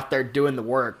actually are out there doing the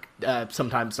work,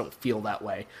 sometimes don't feel that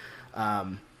way,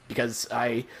 because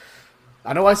I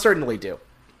know I certainly do,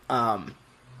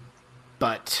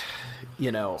 but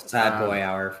sad boy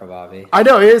hour for Bobby. I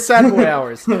know it is sad boy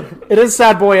hours. It is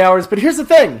sad boy hours, but here's the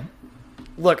thing.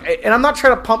 Look, and I'm not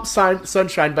trying to pump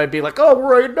sunshine by being like, oh,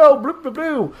 right, no, blue, blue,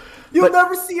 blue. You'll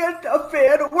never see a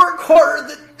fan work harder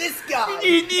than this guy.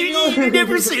 You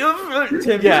never see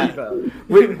him. Yeah.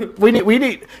 We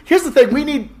need. Here's the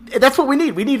thing. That's what we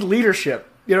need. We need leadership.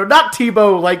 Not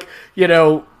Tebow, like,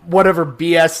 whatever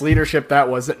BS leadership that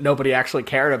was that nobody actually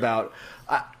cared about.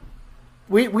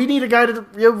 We need a guy to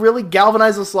really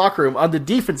galvanize this locker room on the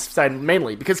defensive side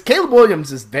mainly, because Caleb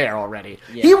Williams is there already.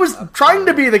 Yeah, he was trying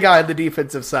to be the guy on the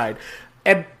defensive side,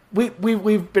 and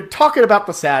we've been talking about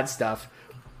the sad stuff.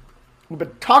 We've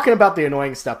been talking about the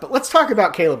annoying stuff, but let's talk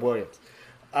about Caleb Williams,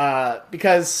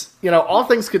 because all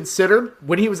things considered,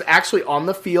 when he was actually on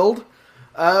the field,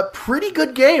 pretty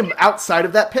good game outside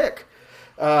of that pick.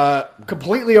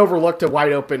 Completely overlooked a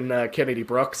wide open Kennedy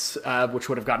Brooks, which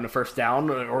would have gotten a first down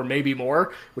or maybe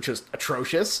more, which was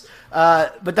atrocious.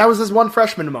 But that was his one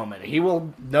freshman moment. He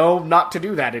will know not to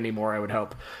do that anymore, I would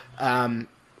hope.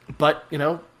 But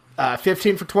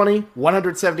 15 for 20,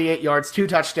 178 yards, 2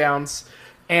 touchdowns.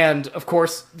 And, of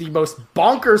course, the most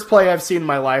bonkers play I've seen in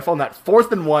my life on that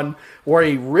 4th and 1, where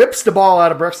he rips the ball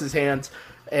out of Brooks' hands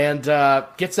and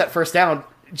gets that first down.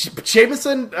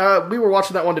 Jameson, we were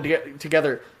watching that one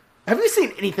together. Have you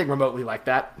seen anything remotely like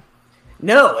that?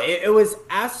 No, it was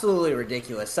absolutely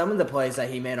ridiculous. Some of the plays that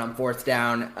he made on 4th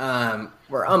down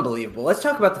were unbelievable. Let's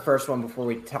talk about the first one before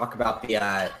we talk about the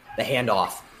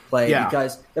handoff play. Yeah.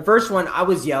 Because the first one, I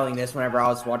was yelling this whenever I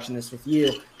was watching this with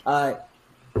you.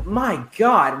 My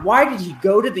God, why did he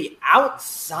go to the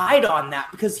outside on that?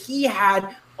 Because he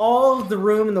had all of the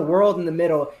room in the world in the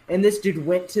middle, and this dude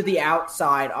went to the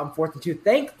outside on 4th and 2.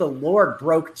 Thank the Lord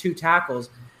broke 2 tackles.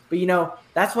 But,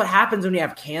 that's what happens when you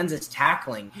have Kansas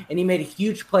tackling. And he made a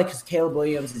huge play because Caleb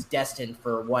Williams is destined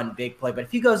for one big play. But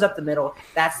if he goes up the middle,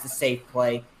 that's the safe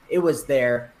play. It was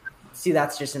there. See,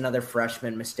 that's just another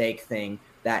freshman mistake thing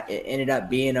that it ended up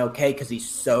being okay because he's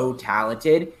so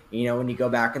talented. When you go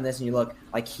back in this and you look,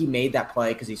 like, he made that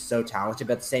play because he's so talented.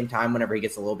 But at the same time, whenever he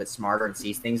gets a little bit smarter and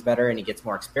sees things better and he gets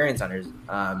more experience on his,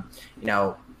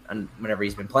 whenever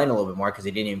he's been playing a little bit more because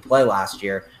he didn't even play last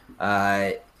year,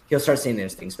 he'll start seeing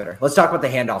those things better. Let's talk about the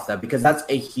handoff, though, because that's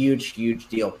a huge, huge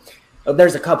deal.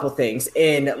 There's a couple things.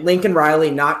 In Lincoln Riley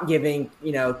not giving,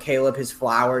 Caleb his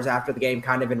flowers after the game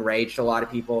kind of enraged a lot of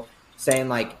people, saying,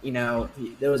 like,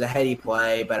 there was a heady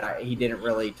play, but he didn't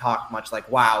really talk much, like,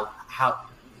 wow, how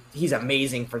he's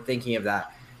amazing for thinking of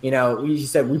that. He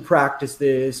said, we practice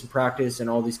this and practice and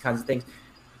all these kinds of things.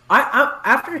 I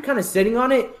after kind of sitting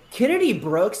on it, Kennedy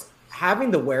Brooks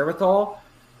having the wherewithal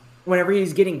whenever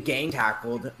he's getting gang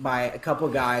tackled by a couple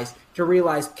of guys to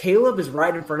realize Caleb is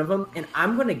right in front of him and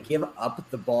I'm going to give up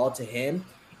the ball to him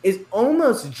is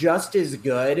almost just as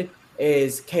good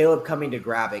is Caleb coming to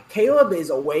grab it. Caleb is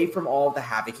away from all the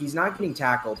havoc. He's not getting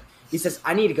tackled. He says,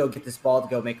 I need to go get this ball to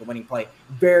go make a winning play.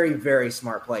 Very, very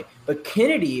smart play. But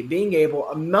Kennedy being able,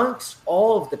 amongst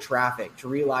all of the traffic, to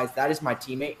realize that is my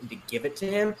teammate and to give it to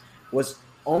him was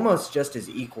almost just as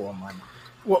equal in my mind.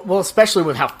 Well, especially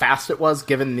with how fast it was,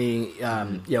 given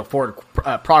the forward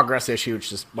progress issue,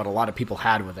 which is what a lot of people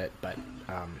had with it. But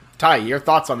Ty, your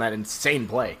thoughts on that insane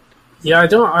play? Yeah, I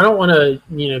don't want to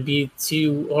be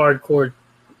too hardcore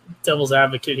devil's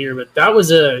advocate here, but that was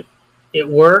it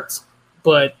worked,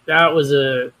 but that was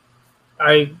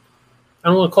I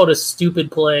don't want to call it a stupid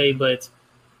play, but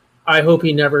I hope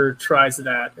he never tries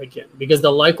that again because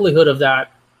the likelihood of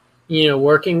that,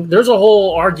 working. There's a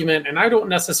whole argument, and I don't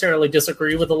necessarily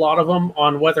disagree with a lot of them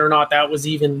on whether or not that was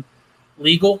even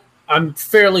legal. I'm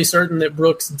fairly certain that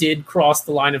Brooks did cross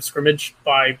the line of scrimmage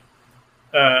by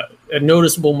a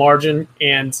noticeable margin,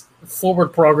 and forward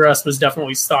progress was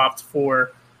definitely stopped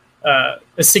for a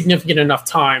significant enough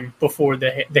time before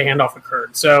the handoff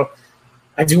occurred. So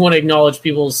I do want to acknowledge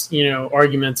people's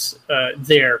arguments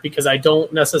there, because I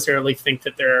don't necessarily think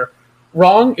that they're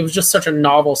wrong. It was just such a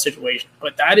novel situation,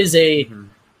 but that is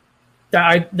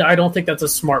I don't think that's a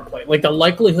smart play. Like, the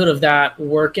likelihood of that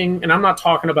working, and I'm not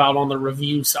talking about on the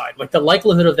review side, like the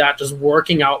likelihood of that just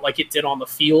working out like it did on the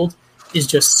field is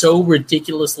just so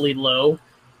ridiculously low,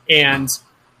 and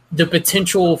the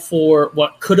potential for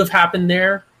what could have happened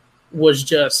there was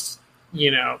just,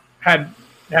 had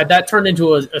that turned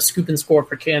into a scoop and score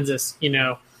for Kansas,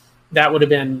 that would have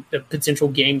been the potential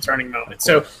game-turning moment.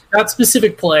 So that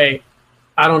specific play,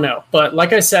 I don't know. But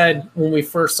like I said, when we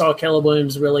first saw Caleb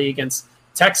Williams really against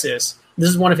Texas, this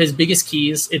is one of his biggest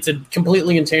keys. It's a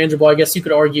completely intangible. I guess you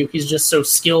could argue he's just so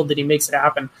skilled that he makes it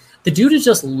happen. The dude is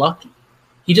just lucky.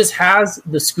 He just has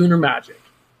the Schooner magic.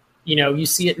 You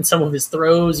see it in some of his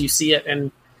throws. You see it,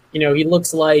 and, he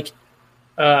looks like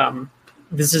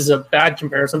this is a bad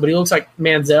comparison, but he looks like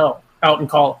Manziel out in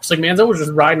college. It's like Manziel was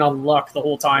just riding on luck the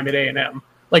whole time at A&M,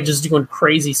 like just doing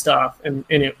crazy stuff, and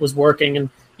it was working. And,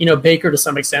 Baker to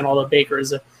some extent, although Baker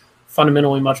is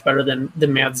fundamentally much better than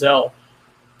Manziel.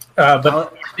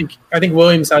 But I think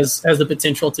Williams has the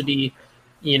potential to be,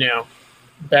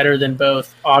 better than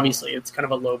both. Obviously, it's kind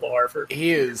of a low bar for.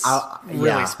 He is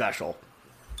really special.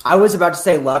 I was about to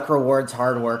say luck rewards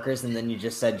hard workers, and then you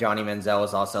just said Johnny Manziel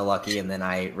was also lucky, and then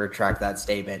I retract that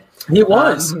statement. He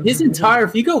was. His entire –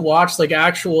 if you go watch,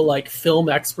 actual, film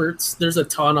experts, there's a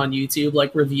ton on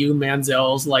YouTube, review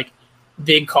Manziel's,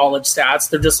 big college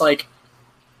stats. They're just,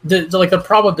 the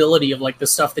probability of, the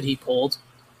stuff that he pulled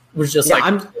was just,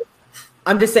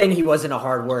 I'm just saying he wasn't a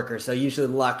hard worker. So usually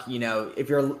luck, if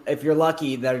you're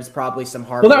lucky, there's probably some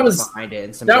hard work behind it.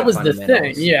 And some that was the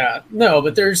thing. Yeah. No,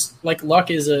 but there's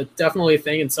luck is definitely a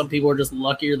thing, and some people are just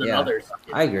luckier than others.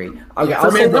 I agree. Okay,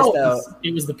 I'll say this, though.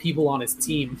 It was the people on his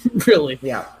team, really.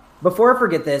 Yeah. Before I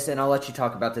forget this, and I'll let you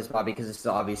talk about this, Bobby, because this is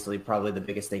obviously probably the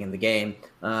biggest thing in the game,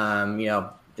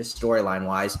 just storyline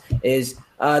wise, is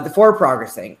the forward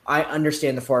progress thing. I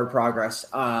understand the forward progress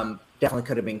definitely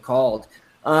could have been called.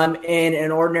 In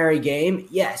an ordinary game,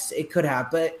 yes, it could have.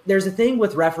 But there's a thing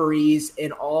with referees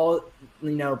in all,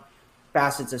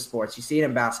 facets of sports. You see it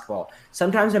in basketball.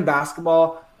 Sometimes in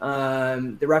basketball,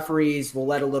 the referees will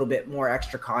let a little bit more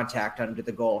extra contact under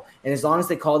the goal. And as long as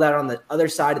they call that on the other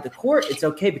side of the court, it's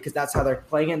okay, because that's how they're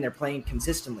playing, and they're playing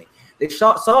consistently. They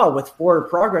saw with forward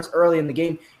progress early in the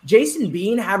game. Jason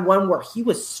Bean had one where he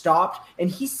was stopped, and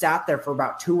he sat there for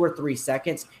about 2 or 3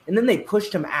 seconds, and then they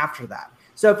pushed him after that.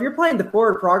 So if you're playing the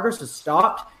forward progress was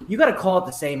stopped, you got to call it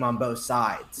the same on both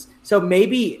sides. So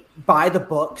maybe by the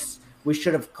books, we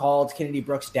should have called Kennedy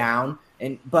Brooks down.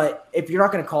 But if you're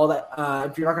not going to call that,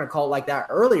 if you're not going to call it like that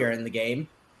earlier in the game,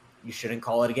 you shouldn't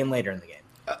call it again later in the game.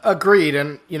 Agreed.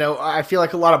 And I feel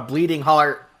like a lot of bleeding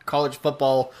heart college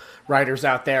football writers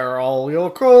out there are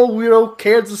all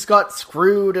Kansas got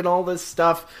screwed and all this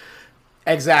stuff.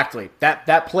 Exactly.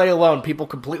 That play alone, people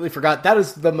completely forgot. That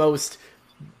is the most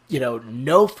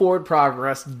no forward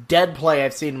progress, dead play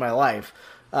I've seen in my life.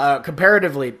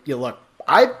 Comparatively,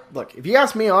 if you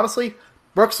ask me honestly,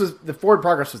 the forward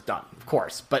progress was done, of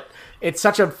course, but it's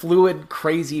such a fluid,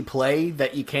 crazy play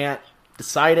that you can't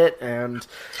decide it, and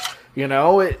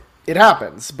it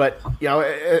happens. But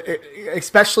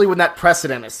especially when that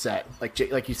precedent is set,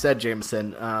 like you said,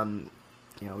 Jameson,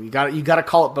 you got to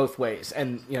call it both ways,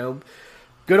 and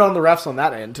good on the refs on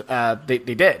that end. They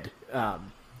did.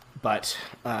 But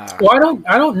well,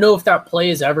 I don't know if that play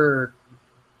has ever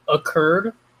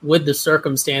occurred with the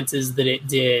circumstances that it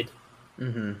did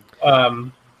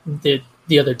the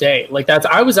other day.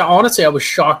 I was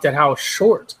shocked at how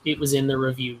short it was in the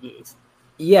review booth.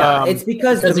 Yeah, it's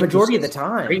because the majority of the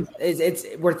time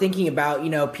we're thinking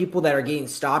about people that are getting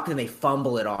stopped and they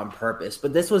fumble it on purpose.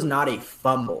 But this was not a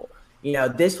fumble.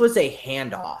 This was a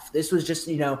handoff. This was just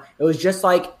it was just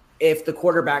like if the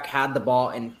quarterback had the ball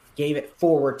and gave it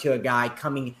forward to a guy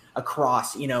coming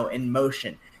across, in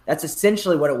motion. That's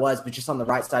essentially what it was, but just on the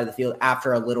right side of the field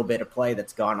after a little bit of play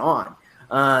that's gone on.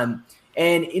 And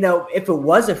if it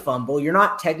was a fumble, you're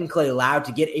not technically allowed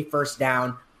to get a first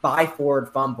down by forward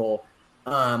fumble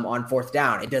on fourth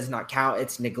down. It does not count.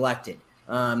 It's neglected.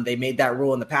 They made that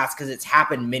rule in the past because it's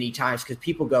happened many times because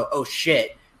people go, oh,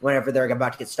 shit, whenever they're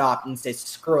about to get stopped and say,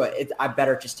 screw it. I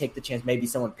better just take the chance. Maybe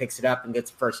someone picks it up and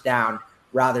gets first down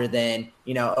rather than,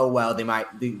 oh, well,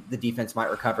 the defense might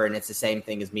recover and it's the same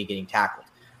thing as me getting tackled.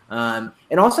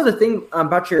 And also the thing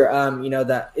about your,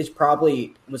 that is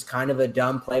probably was kind of a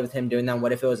dumb play with him doing that.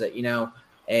 What if it was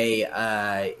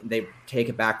they take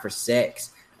it back for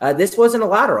 6? This wasn't a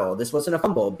lateral. This wasn't a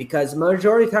fumble, because the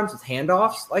majority of times with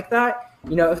handoffs like that,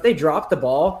 if they drop the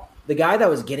ball, the guy that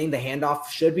was getting the handoff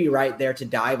should be right there to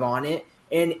dive on it.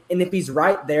 And if he's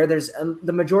right there, there's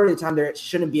the majority of the time there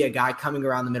shouldn't be a guy coming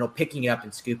around the middle, picking it up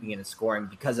and scooping it and scoring,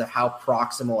 because of how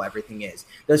proximal everything is.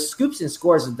 Those scoops and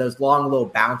scores of those long little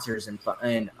bouncers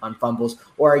and on fumbles,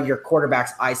 or your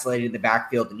quarterback's isolated in the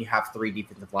backfield and you have 3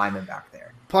 defensive linemen back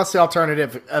there. Plus the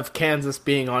alternative of Kansas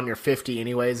being on your 50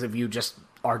 anyways, if you just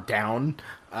are down,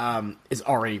 is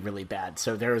already really bad.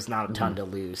 So there is not a ton to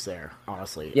lose there,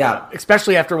 honestly. Yeah.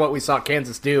 Especially after what we saw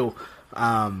Kansas do,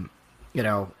 because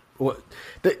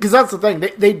that's the thing.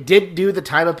 They did do the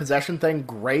time of possession thing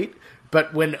great,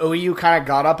 but when OU kind of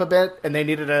got up a bit and they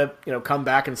needed to come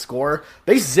back and score,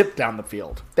 they zipped down the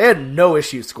field. They had no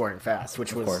issue scoring fast,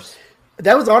 which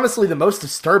that was honestly the most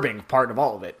disturbing part of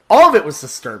all of it. All of it was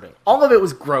disturbing. All of it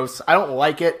was gross. I don't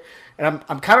like it, and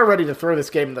I'm kind of ready to throw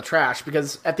this game in the trash,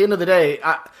 because at the end of the day,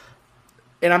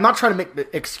 and I'm not trying to make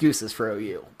excuses for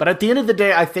OU, but at the end of the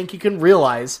day, I think you can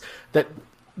realize that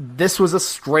this was a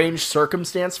strange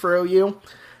circumstance for OU,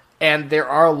 and there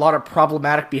are a lot of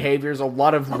problematic behaviors, a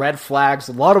lot of red flags,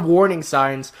 a lot of warning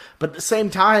signs, but at the same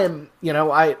time,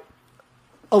 a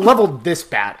level this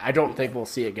bad, I don't think we'll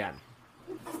see again.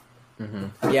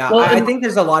 Mm-hmm. Yeah, well, I think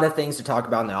there's a lot of things to talk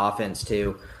about in the offense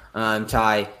too,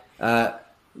 Ty.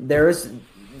 There was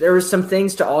some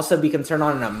things to also be concerned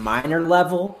on a minor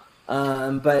level,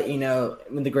 but in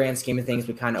the grand scheme of things,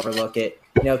 we kind of overlook it.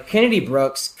 Kennedy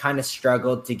Brooks kind of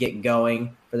struggled to get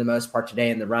going for the most part today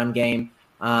in the run game.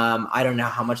 I don't know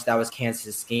how much that was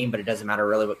Kansas' scheme, but it doesn't matter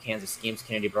really what Kansas schemes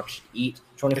Kennedy Brooks should eat.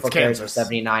 24 carries for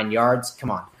 79 yards.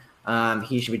 Come on.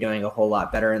 He should be doing a whole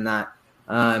lot better in that.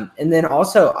 And then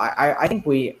also, I think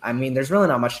there's really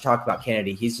not much to talk about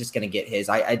Kennedy. He's just going to get his.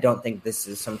 I don't think this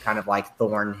is some kind of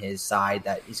thorn in his side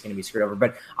that he's going to be screwed over.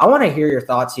 But I want to hear your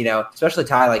thoughts, especially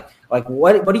Ty, like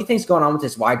what do you think is going on with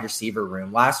this wide receiver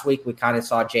room? Last week, we kind of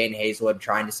saw Jane Hazelwood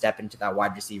trying to step into that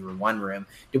wide receiver 1 room.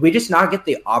 Did we just not get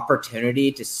the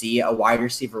opportunity to see a wide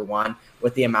receiver 1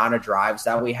 with the amount of drives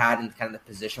that we had and kind of the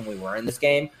position we were in this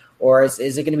game? Or is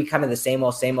it going to be kind of the same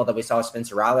old that we saw with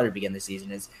Spencer Rattler to begin the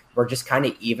season? Is we're just kind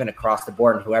of even across the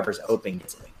board and whoever's open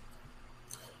gets it?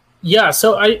 Yeah,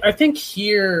 so I think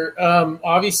here,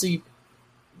 obviously,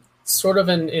 sort of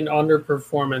an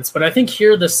underperformance, but I think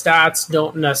here the stats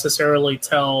don't necessarily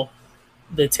tell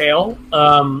the tale.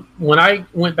 When I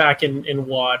went back and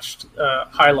watched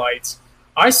highlights,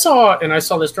 I saw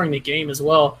this during the game as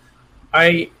well,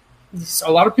 a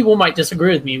lot of people might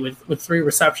disagree with me with 3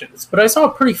 receptions, but I saw a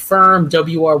pretty firm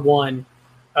WR1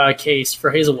 case for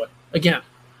Hazelwood again,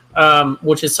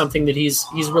 which is something that he's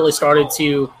really started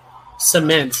to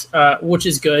cement, which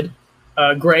is good.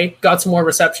 Gray got some more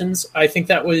receptions. I think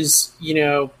that was,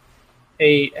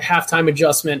 a halftime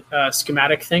adjustment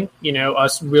schematic thing,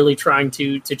 us really trying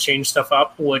to change stuff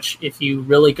up, which if you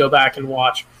really go back and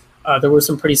watch, there were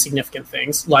some pretty significant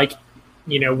things like,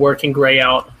 working Gray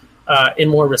out in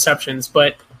more receptions.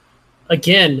 But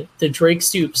again, the Drake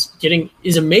Stoops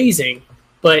is amazing,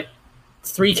 but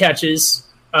 3 catches,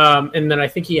 and then I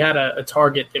think he had a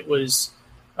target that was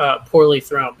poorly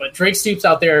thrown. But Drake Stoops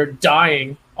out there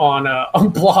dying on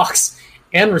blocks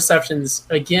and receptions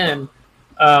again.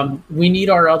 We need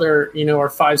our other, our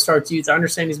 5-star dudes. I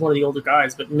understand he's one of the older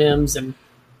guys, but Mims and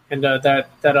that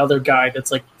other guy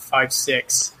that's like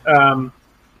 5'6",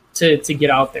 to get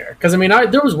out there. Because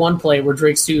there was one play where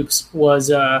Drake Stoops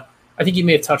was, I think he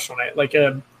may have touched on it. Like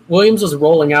Williams was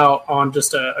rolling out on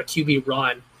just a QB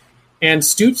run, and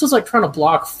Stoops was trying to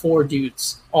block 4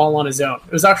 dudes all on his own.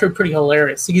 It was actually pretty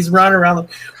hilarious. He's running around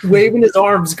waving his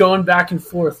arms, going back and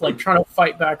forth, trying to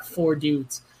fight back 4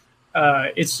 dudes.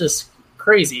 It's just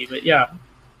crazy. But yeah,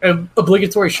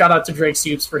 obligatory shout out to Drake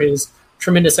Stoops for his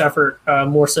tremendous effort,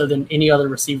 more so than any other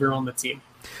receiver on the team.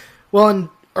 Well, and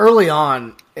early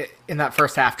on in that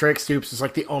first half, Drake Stoops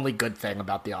was the only good thing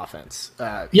about the offense.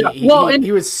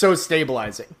 He was so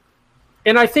stabilizing.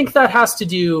 And I think that has to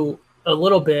do a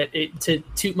little bit, to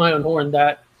toot my own horn,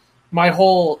 that my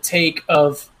whole take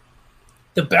of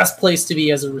the best place to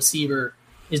be as a receiver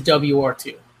is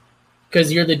WR2.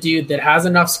 Because you're the dude that has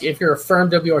enough, if you're a firm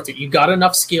WR2, you got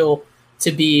enough skill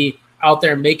to be out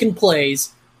there making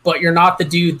plays, but you're not the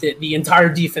dude that the entire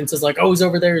defense is he's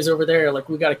over there,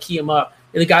 we got to key him up.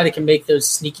 You're the guy that can make those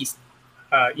sneaky,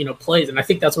 plays. And I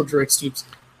think that's what Drake Stoops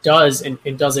does and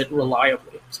does it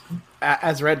reliably.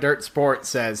 As Red Dirt Sports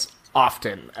says,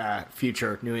 often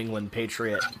future New England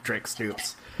Patriot Drake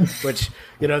Stoops, which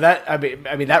that I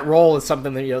mean that role is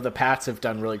something that the Pats have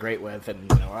done really great with,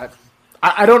 and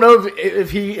I don't know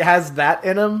if he has that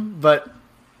in him, but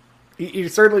he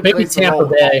certainly maybe plays Tampa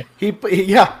Bay.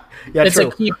 It's a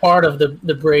key part of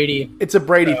the Brady. It's a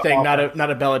Brady thing, not a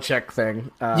Belichick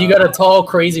thing. You got a tall,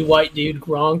 crazy white dude,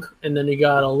 Gronk, and then you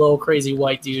got a little crazy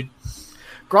white dude.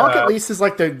 Gronk at least is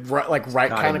like the right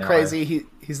kind of crazy.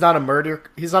 He's not a murder.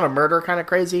 He's not a murder kind of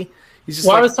crazy. He's just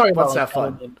I was talking about that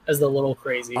fun as the little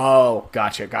crazy. Oh,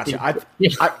 gotcha.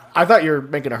 I thought you were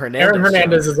making a Hernandez. Aaron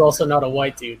Hernandez is also not a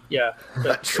white dude. Yeah,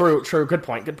 true. Good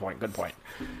point.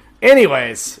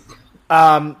 Anyways,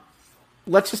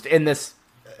 let's just end this.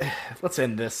 Let's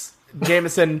end this.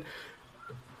 Jameson,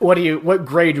 what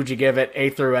grade would you give it? A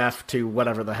through F to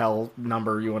whatever the hell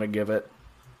number you want to give it.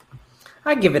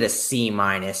 I give it a C-,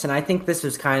 and I think this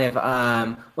was kind of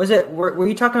were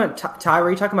you talking about Ty?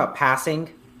 Were you talking about passing?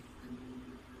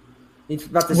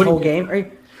 About this whole game?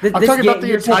 I'm talking about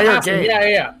the entire game.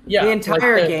 Yeah. The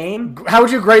entire game. How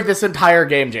would you grade this entire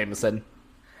game, Jameson?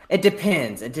 It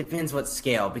depends. It depends what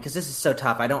scale, because this is so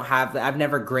tough. I've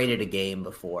never graded a game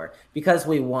before because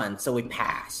we won, so we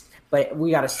passed. But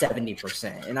we got a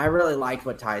 70%, and I really liked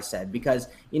what Ty said because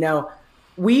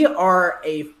we are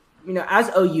as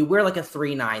OU, we're like a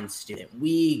 3.9 student.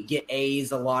 We get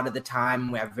A's a lot of the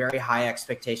time. We have very high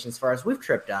expectations for us. We've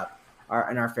tripped up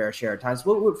in our fair share of times.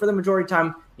 For the majority of the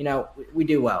time, we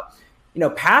do well.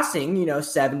 Passing,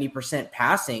 70%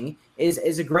 passing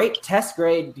is a great test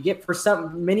grade to get for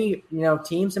many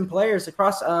teams and players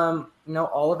across,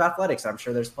 all of athletics. I'm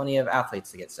sure there's plenty of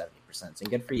athletes to get 70%, and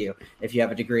good for you if you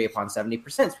have a degree upon 70%,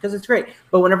 because it's great.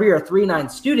 But whenever you're a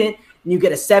 3.9 student and you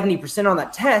get a 70% on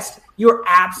that test, you're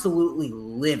absolutely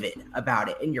livid about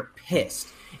it and you're pissed.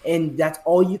 And that's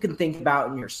all you can think about,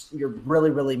 and you're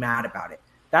really, really mad about it.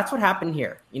 That's what happened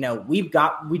here. We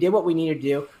did what we needed to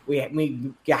do. We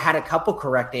had a couple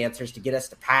correct answers to get us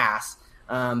to pass.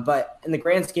 But in the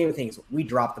grand scheme of things, we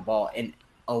dropped the ball and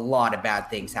a lot of bad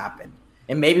things happened.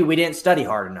 And maybe we didn't study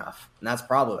hard enough. And that's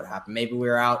probably what happened. Maybe we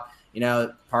were out,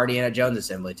 partying at Jones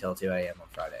Assembly till 2 a.m. on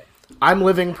Friday. I'm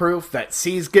living proof that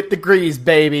C's get degrees,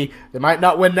 baby. They might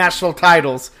not win national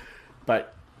titles,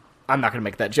 but I'm not going to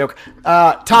make that joke.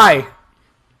 Ty,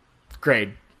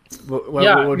 grade. What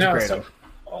would you grade him?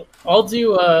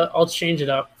 I'll change it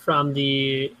up from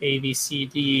the A, B, C,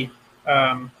 D,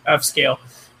 F scale.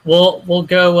 We'll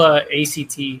go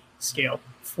ACT scale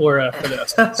for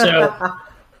this. So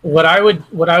what I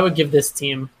would give this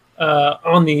team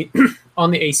on the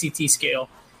ACT scale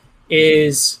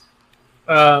is,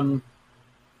 I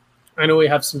know we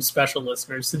have some special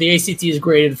listeners. So the ACT is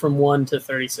graded from 1 to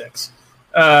 36.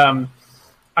 I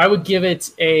would give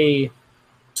it a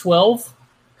 12.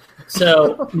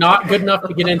 So not good enough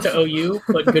to get into OU,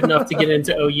 but good enough to get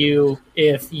into OU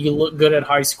if you look good at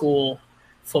high school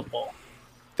football.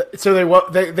 So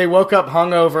they woke up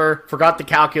hungover, forgot the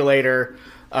calculator,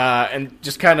 and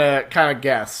just kind of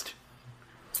guessed.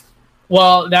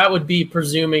 Well, that would be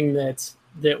presuming that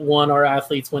our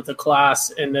athletes went to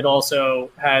class and that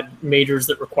also had majors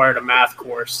that required a math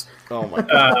course. Oh my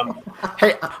god!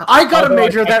 Hey, I got a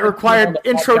major that required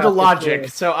intro to logic,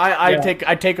 so I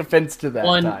take offense to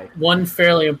that. One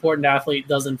fairly important athlete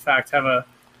does in fact have a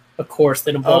course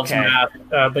that involves math,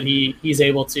 but he's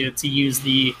able to use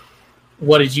the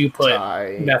 "what did you put"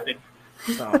 method.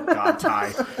 Oh god,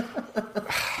 Ty!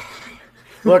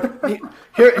 Look,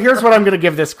 here's what I'm going to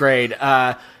give this grade.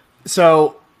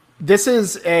 So this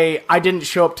is I didn't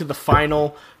show up to the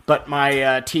final, but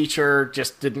my teacher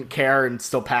just didn't care and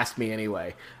still passed me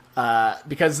anyway.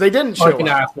 Because they didn't show an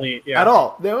up athlete, yeah. at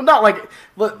all. They're not like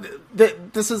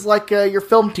this is like your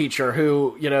film teacher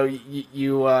who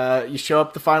you show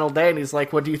up the final day and he's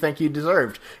like, "What do you think you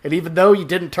deserved?" And even though you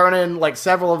didn't turn in like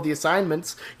several of the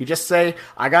assignments, you just say,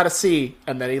 "I got a C,"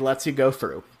 and then he lets you go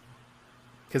through.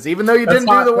 Because even though you didn't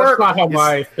do the work, that's not how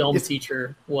my film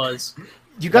teacher was.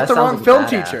 You got the wrong film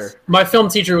teacher. My film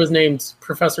teacher was named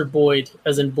Professor Boyd,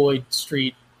 as in Boyd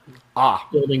Street.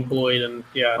 Building Boyd, and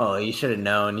yeah. Oh, you should have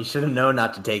known. You should have known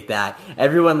not to take that.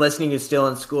 Everyone listening who's still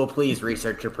in school, please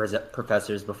research your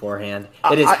professors beforehand.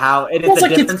 It is the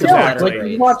difference of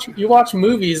like you watch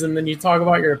movies and then you talk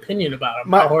about your opinion about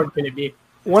them. How hard can it be?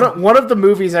 One of the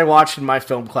movies I watched in my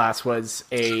film class was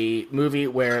a movie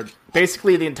where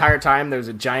basically the entire time there was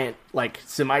a giant like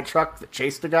semi truck that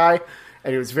chased a guy,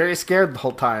 and he was very scared the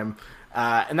whole time.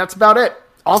 And that's about it.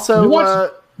 Also, you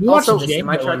watched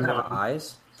semi truck have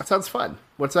eyes. That sounds fun.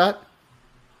 What's that?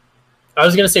 I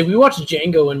was going to say we watched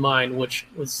Django in mine, which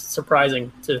was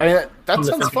surprising to. That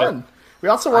sounds fun. We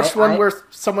also watched one where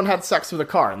someone had sex with a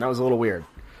car, and that was a little weird.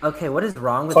 Okay, what is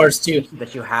wrong with Cars this 2.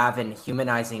 that you have in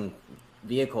humanizing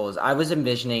vehicles? I was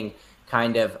envisioning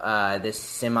kind of this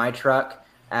semi truck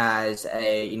as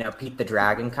a Pete the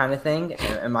Dragon kind of thing.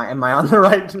 Am I on the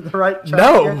right track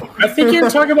No. here? I think you're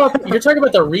talking about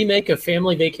the remake of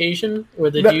Family Vacation,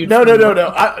 where the dude. No.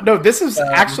 No, this is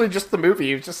actually just the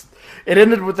movie. It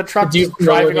ended with the truck Dude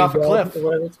driving off a cliff.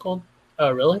 Whatever it's called. Oh,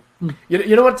 really?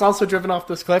 You know what's also driven off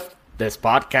this cliff? This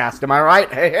podcast. Am I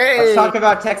right? Hey. Let's talk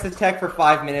about Texas Tech for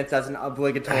 5 minutes as an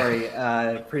obligatory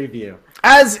preview.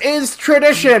 As is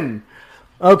tradition.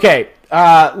 Okay,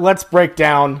 let's break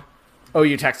down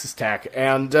OU Texas Tech.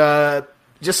 And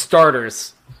just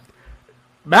starters.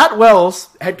 Matt Wells,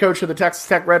 head coach of the Texas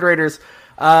Tech Red Raiders.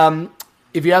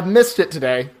 If you have missed it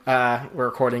today, we're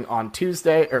recording on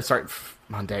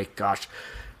Monday. Gosh.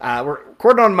 We're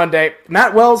recording on Monday.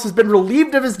 Matt Wells has been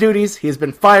relieved of his duties. He has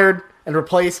been fired and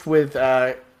replaced with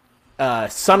Sonny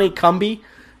Cumbie.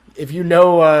 If you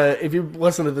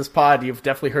listen to this pod, you've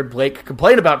definitely heard Blake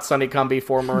complain about Sonny Cumbie,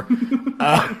 former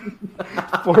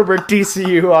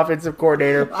TCU offensive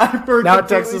coordinator. Now at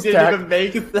Texas Tech. Even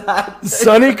make that.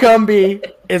 Sonny Cumbie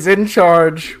is in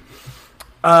charge.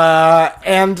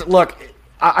 And look,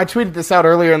 I tweeted this out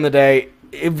earlier in the day.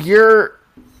 If your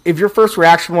first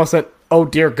reaction wasn't, "Oh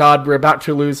dear God, we're about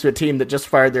to lose to a team that just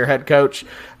fired their head coach,"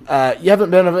 you haven't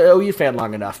been an OU fan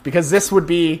long enough, because this would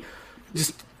be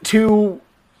just too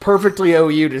perfectly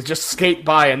OU to just skate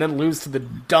by and then lose to the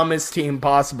dumbest team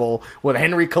possible with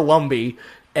Henry Colombi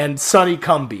and Sonny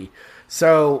Cumbie.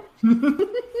 So,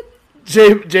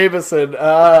 Jameson,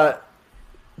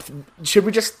 should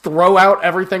we just throw out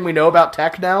everything we know about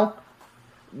Tech now?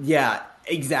 Yeah,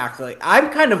 exactly. I'm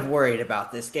kind of worried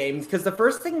about this game because the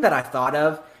first thing that I thought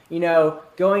of,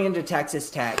 going into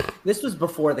Texas Tech, this was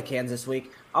before the Kansas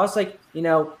week. I was like,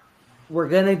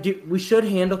 we should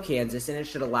handle Kansas, and it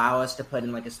should allow us to put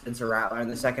in like a Spencer Rattler in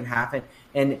the second half,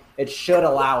 and it should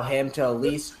allow him to at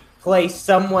least play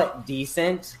somewhat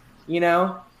decent,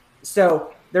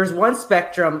 So there's one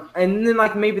spectrum, and then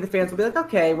like maybe the fans will be like,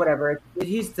 okay, whatever.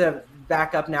 He's the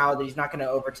backup now that he's not going to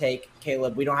overtake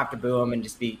Caleb. We don't have to boo him and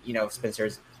just be,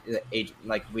 Spencer's age,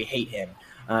 like we hate him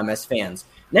as fans.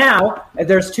 Now,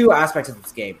 there's two aspects of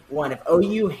this game. One, if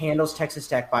OU handles Texas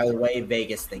Tech by the way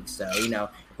Vegas thinks so, if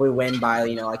we win by,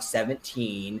 like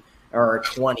 17 or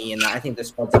 20, and I think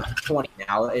this one's up to 20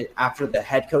 now. After the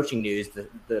head coaching news,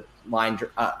 the line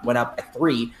went up by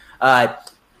 3.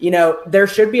 There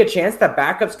should be a chance that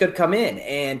backups could come in.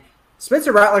 And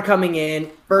Spencer Rattler coming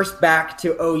in first back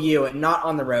to OU and not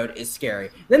on the road is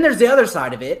scary. Then there's the other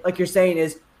side of it, like you're saying,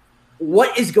 is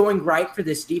what is going right for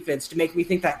this defense to make me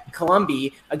think that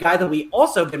Colombi, a guy that we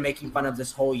also been making fun of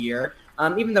this whole year,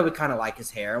 even though we kind of like his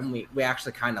hair, and we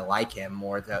actually kind of like him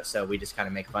more, so we just kind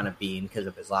of make fun of Bean because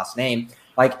of his last name.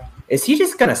 Like, is he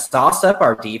just going to sauce up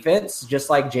our defense just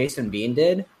like Jason Bean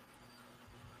did?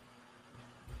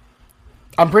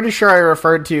 I'm pretty sure I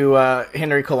referred to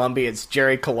Henry Colombi as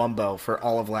Jerry Colombo for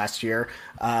all of last year,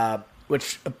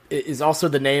 which is also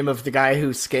the name of the guy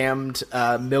who scammed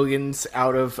millions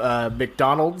out of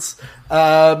McDonald's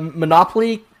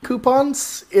Monopoly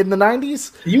coupons in the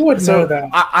 90s. You wouldn't know that.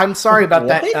 I'm sorry about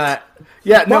that.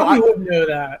 You wouldn't know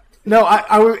that. No,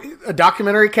 a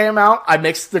documentary came out. I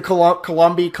mixed the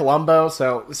Colombo.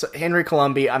 So Henry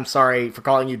Colombi, I'm sorry for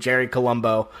calling you Jerry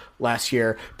Colombo last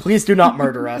year. Please do not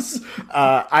murder us.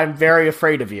 I'm very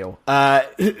afraid of you.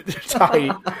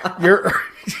 Ty, your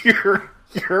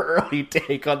early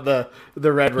take on the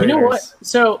Red Raiders. You know what?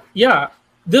 So, yeah,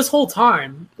 this whole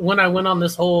time, when I went on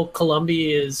this whole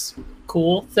Colombi is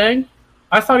cool thing,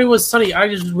 I thought it was Sonny. I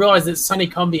just realized that Sonny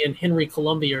Cumbie and Henry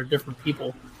Colombi are different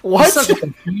people. What? It's so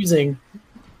confusing.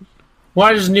 Well,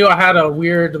 I just knew I had a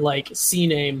weird, C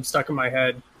name stuck in my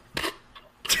head.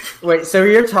 Wait, so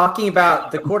you're talking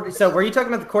about the quarter? So were you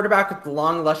talking about the quarterback with the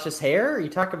long, luscious hair, or are you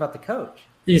talking about the coach?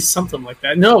 It's something like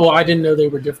that. No, I didn't know they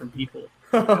were different people.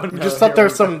 Just thought there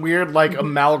was some weird,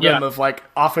 amalgam of,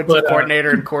 offensive coordinator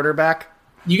and quarterback.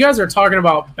 You guys are talking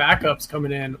about backups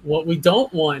coming in. What we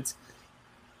don't want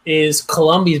is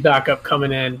Colombi's backup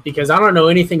coming in, because I don't know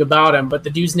anything about him, but the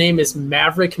dude's name is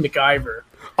Maverick McIver.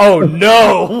 Oh,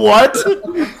 no. What?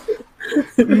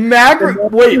 Maverick?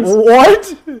 Wait,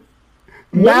 what?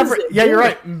 Maverick? Yeah, you're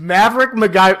right. Maverick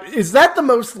McIver. Is that the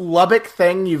most Lubbock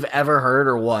thing you've ever heard,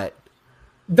 or what?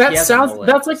 That sounds.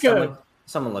 That's like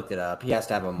someone looked it up. He has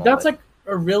to have a mullet. That's like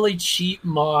a really cheap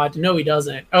mod. No, he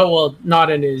doesn't. Oh, well,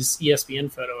 not in his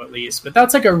ESPN photo at least. But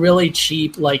that's like a really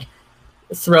cheap,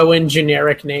 throw in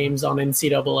generic names on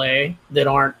NCAA that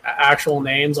aren't actual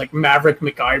names, like Maverick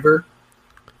McIver.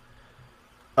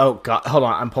 Oh God! Hold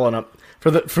on, I'm pulling up for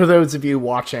those of you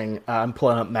watching. I'm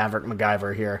pulling up Maverick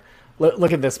McIver here.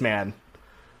 Look at this man.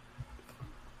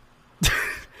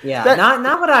 Yeah,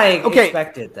 not what I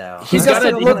expected though. He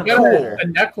doesn't look cool. A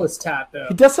necklace tat though.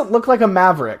 He doesn't look like a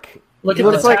Maverick. Look He at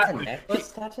looks the like a necklace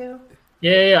tattoo.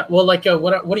 Yeah. Well, like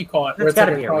what do you call it? It's got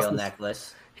to be a real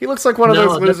necklace. he looks like one of No,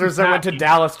 those losers that went to that's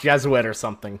Dallas Jesuit or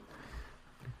something.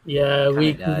 Yeah,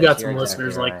 we've does. got some You're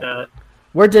listeners exactly like right. that.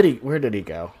 Where did he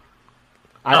go?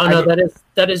 No,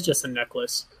 that is just a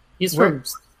necklace. He's from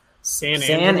San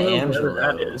Angelo, whatever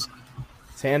that is.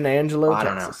 San Angelo, I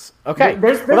don't Texas. Okay,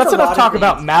 There's well, that's a enough lot talk of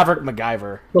about things. Maverick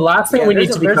MacGyver. The last thing we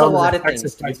need to there's a become lot is of a things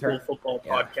Texas to be high school fair. football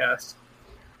Yeah. podcast.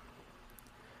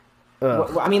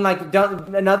 Ugh. Well, I mean,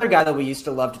 another guy that we used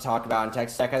to love to talk about in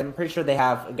Texas Tech. I'm pretty sure they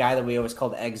have a guy that we always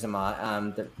called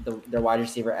Eczema. Their wide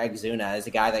receiver Exuna is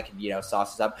a guy that could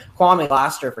sauce us up. Kwame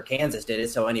Laster for Kansas did it,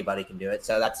 so anybody can do it.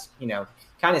 So that's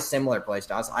kind of similar place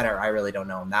to us. I really don't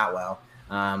know him that well,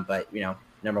 but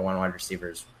number one wide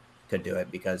receivers could do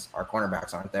it because our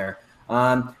cornerbacks aren't there.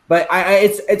 But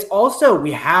it's also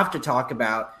we have to talk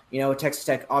about. Texas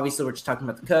Tech, obviously we're just talking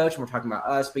about the coach and we're talking about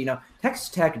us, but Texas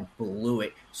Tech blew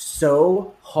it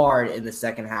so hard in the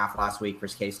second half last week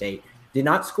versus K-State. Did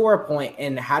not score a point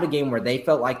and had a game where they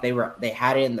felt like they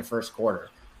had it in the first quarter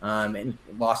and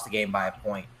lost the game by a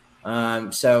point.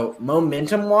 So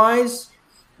momentum-wise,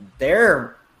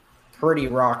 they're pretty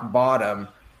rock bottom,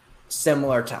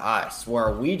 similar to us,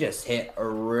 where we just hit a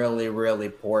really, really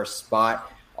poor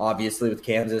spot, obviously with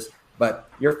Kansas. But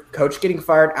your coach getting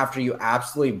fired after you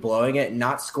absolutely blowing it,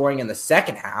 not scoring in the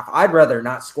second half. I'd rather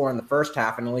not score in the first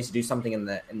half and at least do something in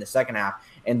the second half,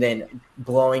 and then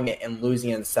blowing it and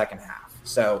losing in the second half.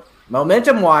 So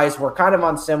momentum-wise, we're kind of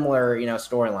on similar,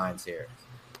 storylines here.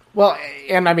 Well,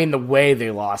 and I mean the way they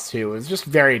lost too was just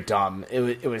very dumb.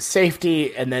 It was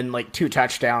safety and then like 2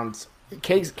 touchdowns.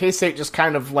 K-State just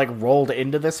kind of like rolled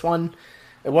into this one.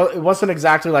 It wasn't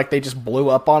exactly like they just blew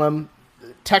up on them.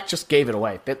 Tech just gave it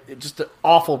away. Just an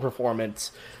awful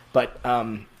performance. But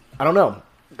I don't know.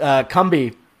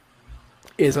 Cumbie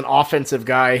is an offensive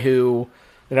guy who,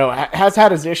 has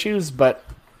had his issues, but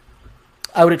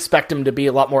I would expect him to be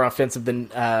a lot more offensive than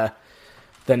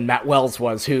Matt Wells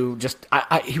was, who just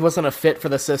he wasn't a fit for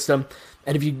the system.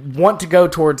 And if you want to go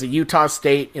towards a Utah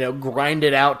State, grind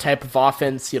it out type of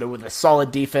offense, with a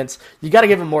solid defense, you got to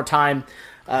give him more time.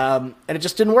 And it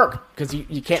just didn't work because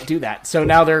you can't do that. So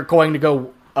now they're going to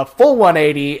go a full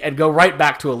 180 and go right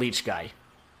back to a Leach guy.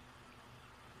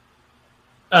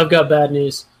 I've got bad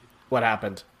news. What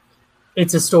happened?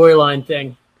 It's a storyline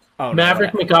thing. Oh,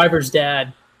 Maverick MacGyver's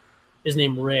dad is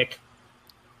named Rick.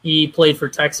 He played for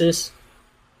Texas.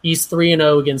 He's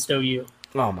 3-0 against OU.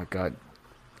 Oh my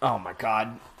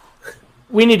god.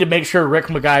 We need to make sure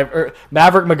Maverick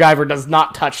MacGyver does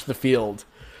not touch the field,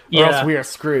 or else we are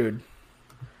screwed.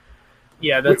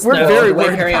 Yeah, that's we're very the way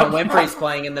worried Carry about on Winfrey's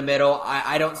playing in the middle,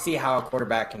 I don't see how a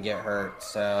quarterback can get hurt.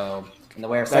 So, in the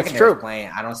way our secondary is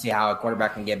playing, I don't see how a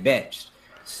quarterback can get benched.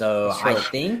 So, I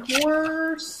think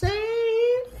we're safe.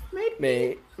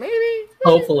 Maybe.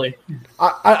 Hopefully.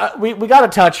 We got to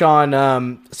touch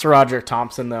on Sir Roderick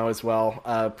Thompson, though, as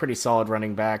well. Pretty solid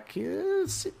running back. Kind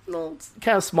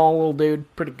of small little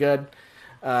dude. Pretty good.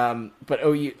 But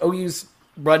OU's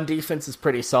run defense is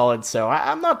pretty solid, so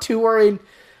I'm not too worried.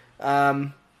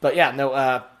 But yeah,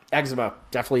 no, Eczema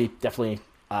definitely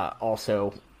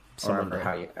also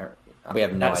similar. We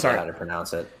have no idea how to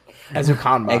pronounce it.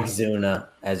 Exuconma. Exuna.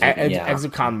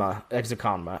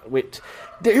 Exuconma. Wait,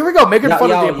 here we go, making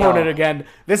fun of the opponent again.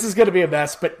 This is going to be a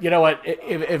mess, but you know what?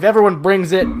 If everyone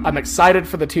brings it, I'm excited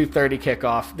for the 2:30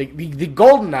 kickoff, the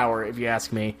golden hour, if you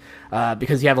ask me,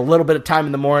 because you have a little bit of time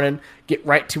in the morning, get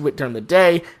right to it during the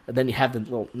day, and then you have the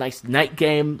little nice night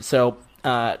game. So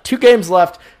 2 games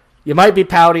left. You might be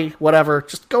pouty, whatever.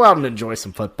 Just go out and enjoy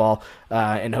some football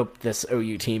and hope this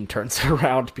OU team turns it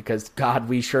around because, God,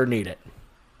 we sure need it.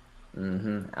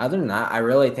 Mm-hmm. Other than that, I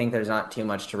really think there's not too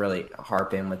much to really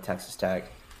harp in with Texas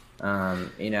Tech.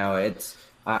 It's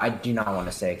I do not want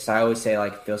to say because I always say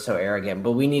like feel so arrogant,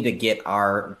 but we need to get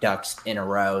our ducks in a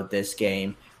row this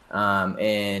game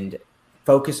and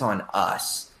focus on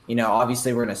us.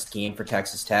 Obviously we're going to scheme for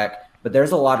Texas Tech, but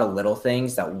there's a lot of little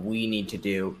things that we need to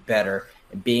do better.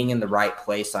 Being in the right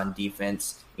place on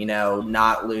defense,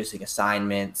 not losing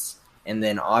assignments, and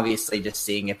then obviously just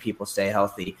seeing if people stay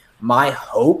healthy. My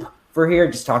hope for here,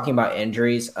 just talking about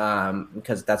injuries,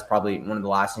 because that's probably one of the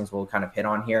last things we'll kind of hit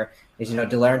on here, is,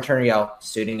 De'Aaron Turner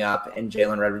suiting up and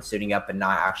Jalen Redmond suiting up and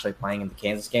not actually playing in the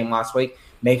Kansas game last week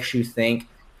makes you think,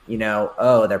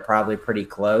 they're probably pretty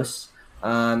close.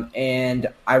 And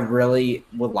I really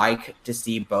would like to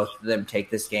see both of them take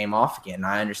this game off again.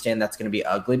 I understand that's going to be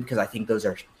ugly because I think those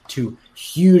are two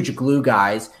huge glue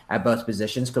guys at both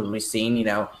positions, because we've seen,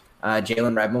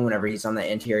 Jalen Redmond, whenever he's on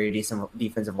the interior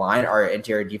defensive line, our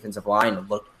interior defensive line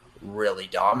looked really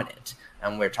dominant.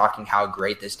 And we're talking how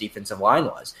great this defensive line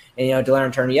was. And,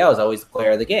 Delarrin Turner-Yell is always the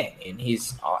player of the game, and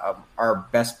he's our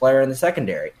best player in the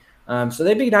secondary. So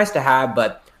they'd be nice to have,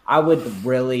 but I would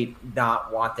really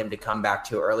not want them to come back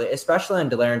too early, especially in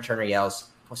Delarrin Turner-Yell's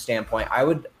standpoint. I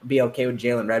would be okay with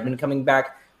Jalen Redmond coming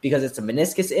back because it's a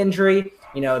meniscus injury.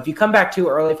 If you come back too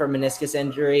early for a meniscus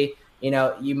injury,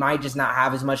 you might just not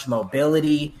have as much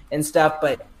mobility and stuff,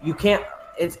 but you can't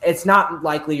 – it's not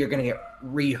likely you're going to get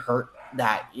re-hurt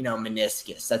that,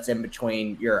 meniscus that's in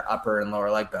between your upper and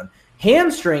lower leg bone.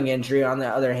 Hamstring injury, on the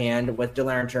other hand, with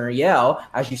Delarrin Turner-Yell,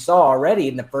 as you saw already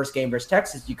in the first game versus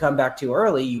Texas, you come back too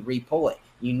early, you re-pull it.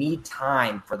 You need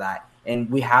time for that. And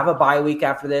we have a bye week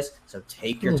after this, so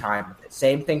take your time with it.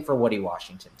 Same thing for Woody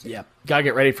Washington, too. Yeah, got to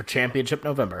get ready for Championship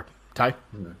November. Ty?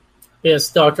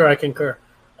 Yes, Doctor, I concur.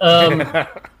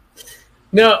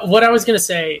 No, what I was going to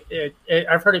say,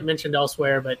 I've heard it mentioned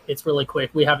elsewhere, but it's really quick.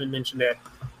 We haven't mentioned it.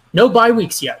 No bye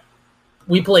weeks yet.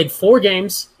 We played 4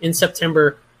 games in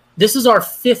September. This is our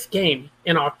 5th game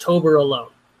in October alone.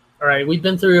 All right, we've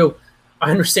been through – I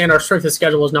understand our strength of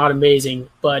schedule is not amazing,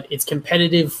 but it's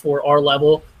competitive for our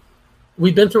level.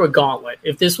 We've been through a gauntlet.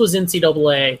 If this was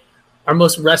NCAA, our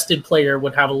most rested player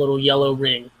would have a little yellow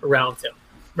ring around him,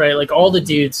 right? Like all the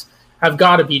dudes have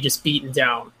got to be just beaten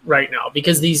down right now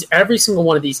because every single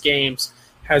one of these games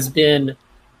has been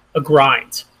a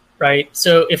grind, right?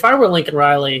 So if I were Lincoln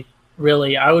Riley,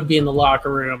 really, I would be in the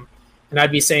locker room and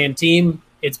I'd be saying, team,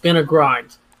 it's been a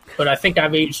grind, but I think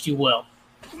I've aged you well.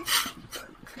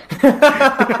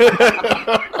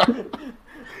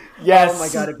 Yes. Oh my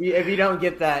God! If you don't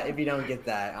get that,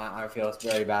 I feel it's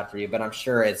very bad for you. But I'm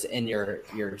sure it's in your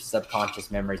subconscious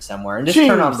memory somewhere. And just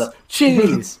turn on the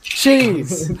cheese.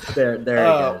 There it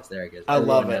goes. I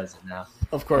love it. It now.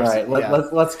 Of course. All right,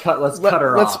 let's cut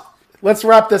her off. Let's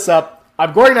wrap this up.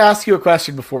 I'm going to ask you a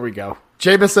question before we go.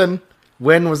 Jameson,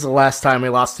 when was the last time we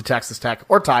lost to Texas Tech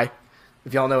or Ty?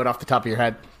 If y'all know it off the top of your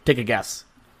head, take a guess.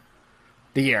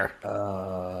 The year.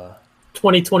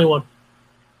 2021.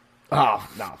 Oh,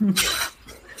 no.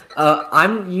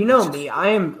 You know me. I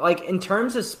am like, in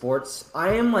terms of sports,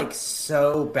 I am like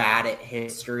so bad at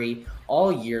history.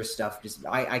 All year stuff,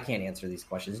 I can't answer these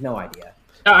questions. No idea.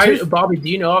 Bobby, do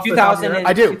you know off the top of your head?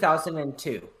 I do.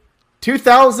 2002.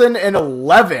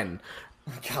 2011.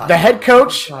 God, the head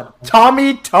coach,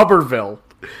 Tommy Tuberville.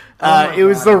 It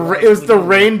was the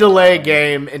rain delay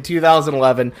game in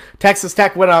 2011. Texas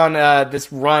Tech went on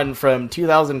this run from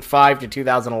 2005 to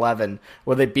 2011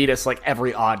 where they beat us like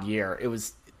every odd year. It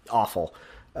was awful.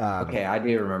 Okay, I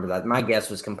do remember that. My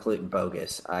guess was completely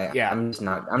bogus. I'm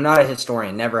not a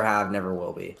historian. Never have, never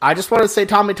will be. I just wanted to say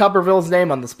Tommy Tuberville's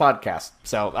name on this podcast.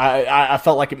 So I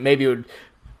felt like it maybe would,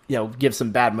 give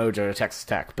some bad mojo to Texas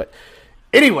Tech. But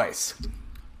anyways,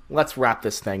 let's wrap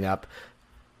this thing up.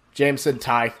 Jameson,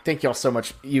 Ty, thank you all so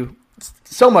much.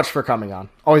 So much for coming on.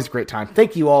 Always a great time.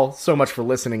 Thank you all so much for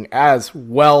listening as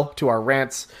well to our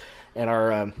rants and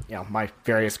our, my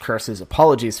various curses.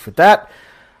 Apologies for that.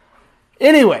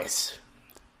 Anyways,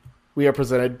 we are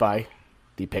presented by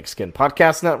the Pigskin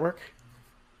Podcast Network,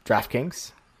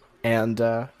 DraftKings, and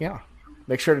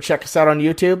make sure to check us out on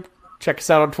YouTube. Check us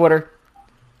out on Twitter.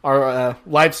 Our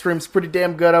live stream's pretty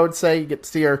damn good, I would say. You get to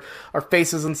see our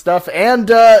faces and stuff. And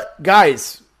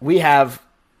guys, we have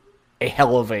a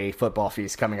hell of a football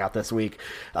feast coming out this week.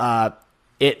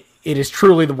 It is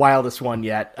truly the wildest one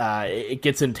yet. It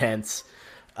gets intense.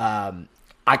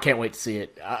 I can't wait to see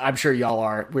it. I'm sure y'all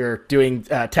are. We're doing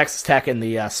Texas Tech and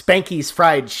the Spanky's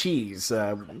fried cheese,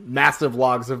 massive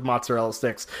logs of mozzarella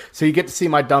sticks. So you get to see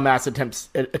my dumbass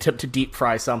attempt to deep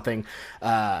fry something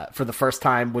for the first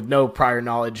time with no prior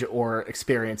knowledge or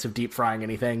experience of deep frying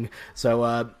anything.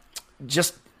 So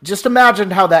just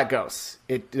imagine how that goes.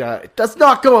 It does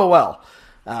not go well.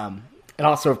 And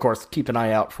also, of course, keep an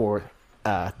eye out for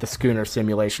the Schooner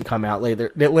simulation come out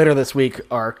later this week.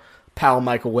 Our pal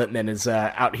Michael Whitman is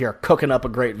out here cooking up a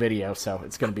great video, so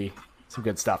it's going to be some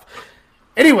good stuff.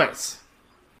 Anyways,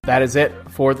 that is it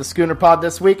for the Schooner Pod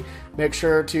this week. Make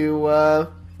sure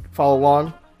to follow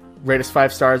along, rate us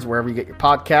 5 stars wherever you get your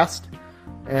podcast,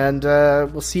 and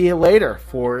we'll see you later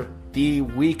for the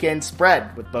weekend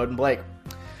spread with Bowden Blake.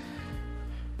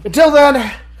 Until then,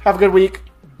 have a good week.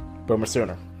 Boomer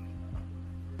Sooner.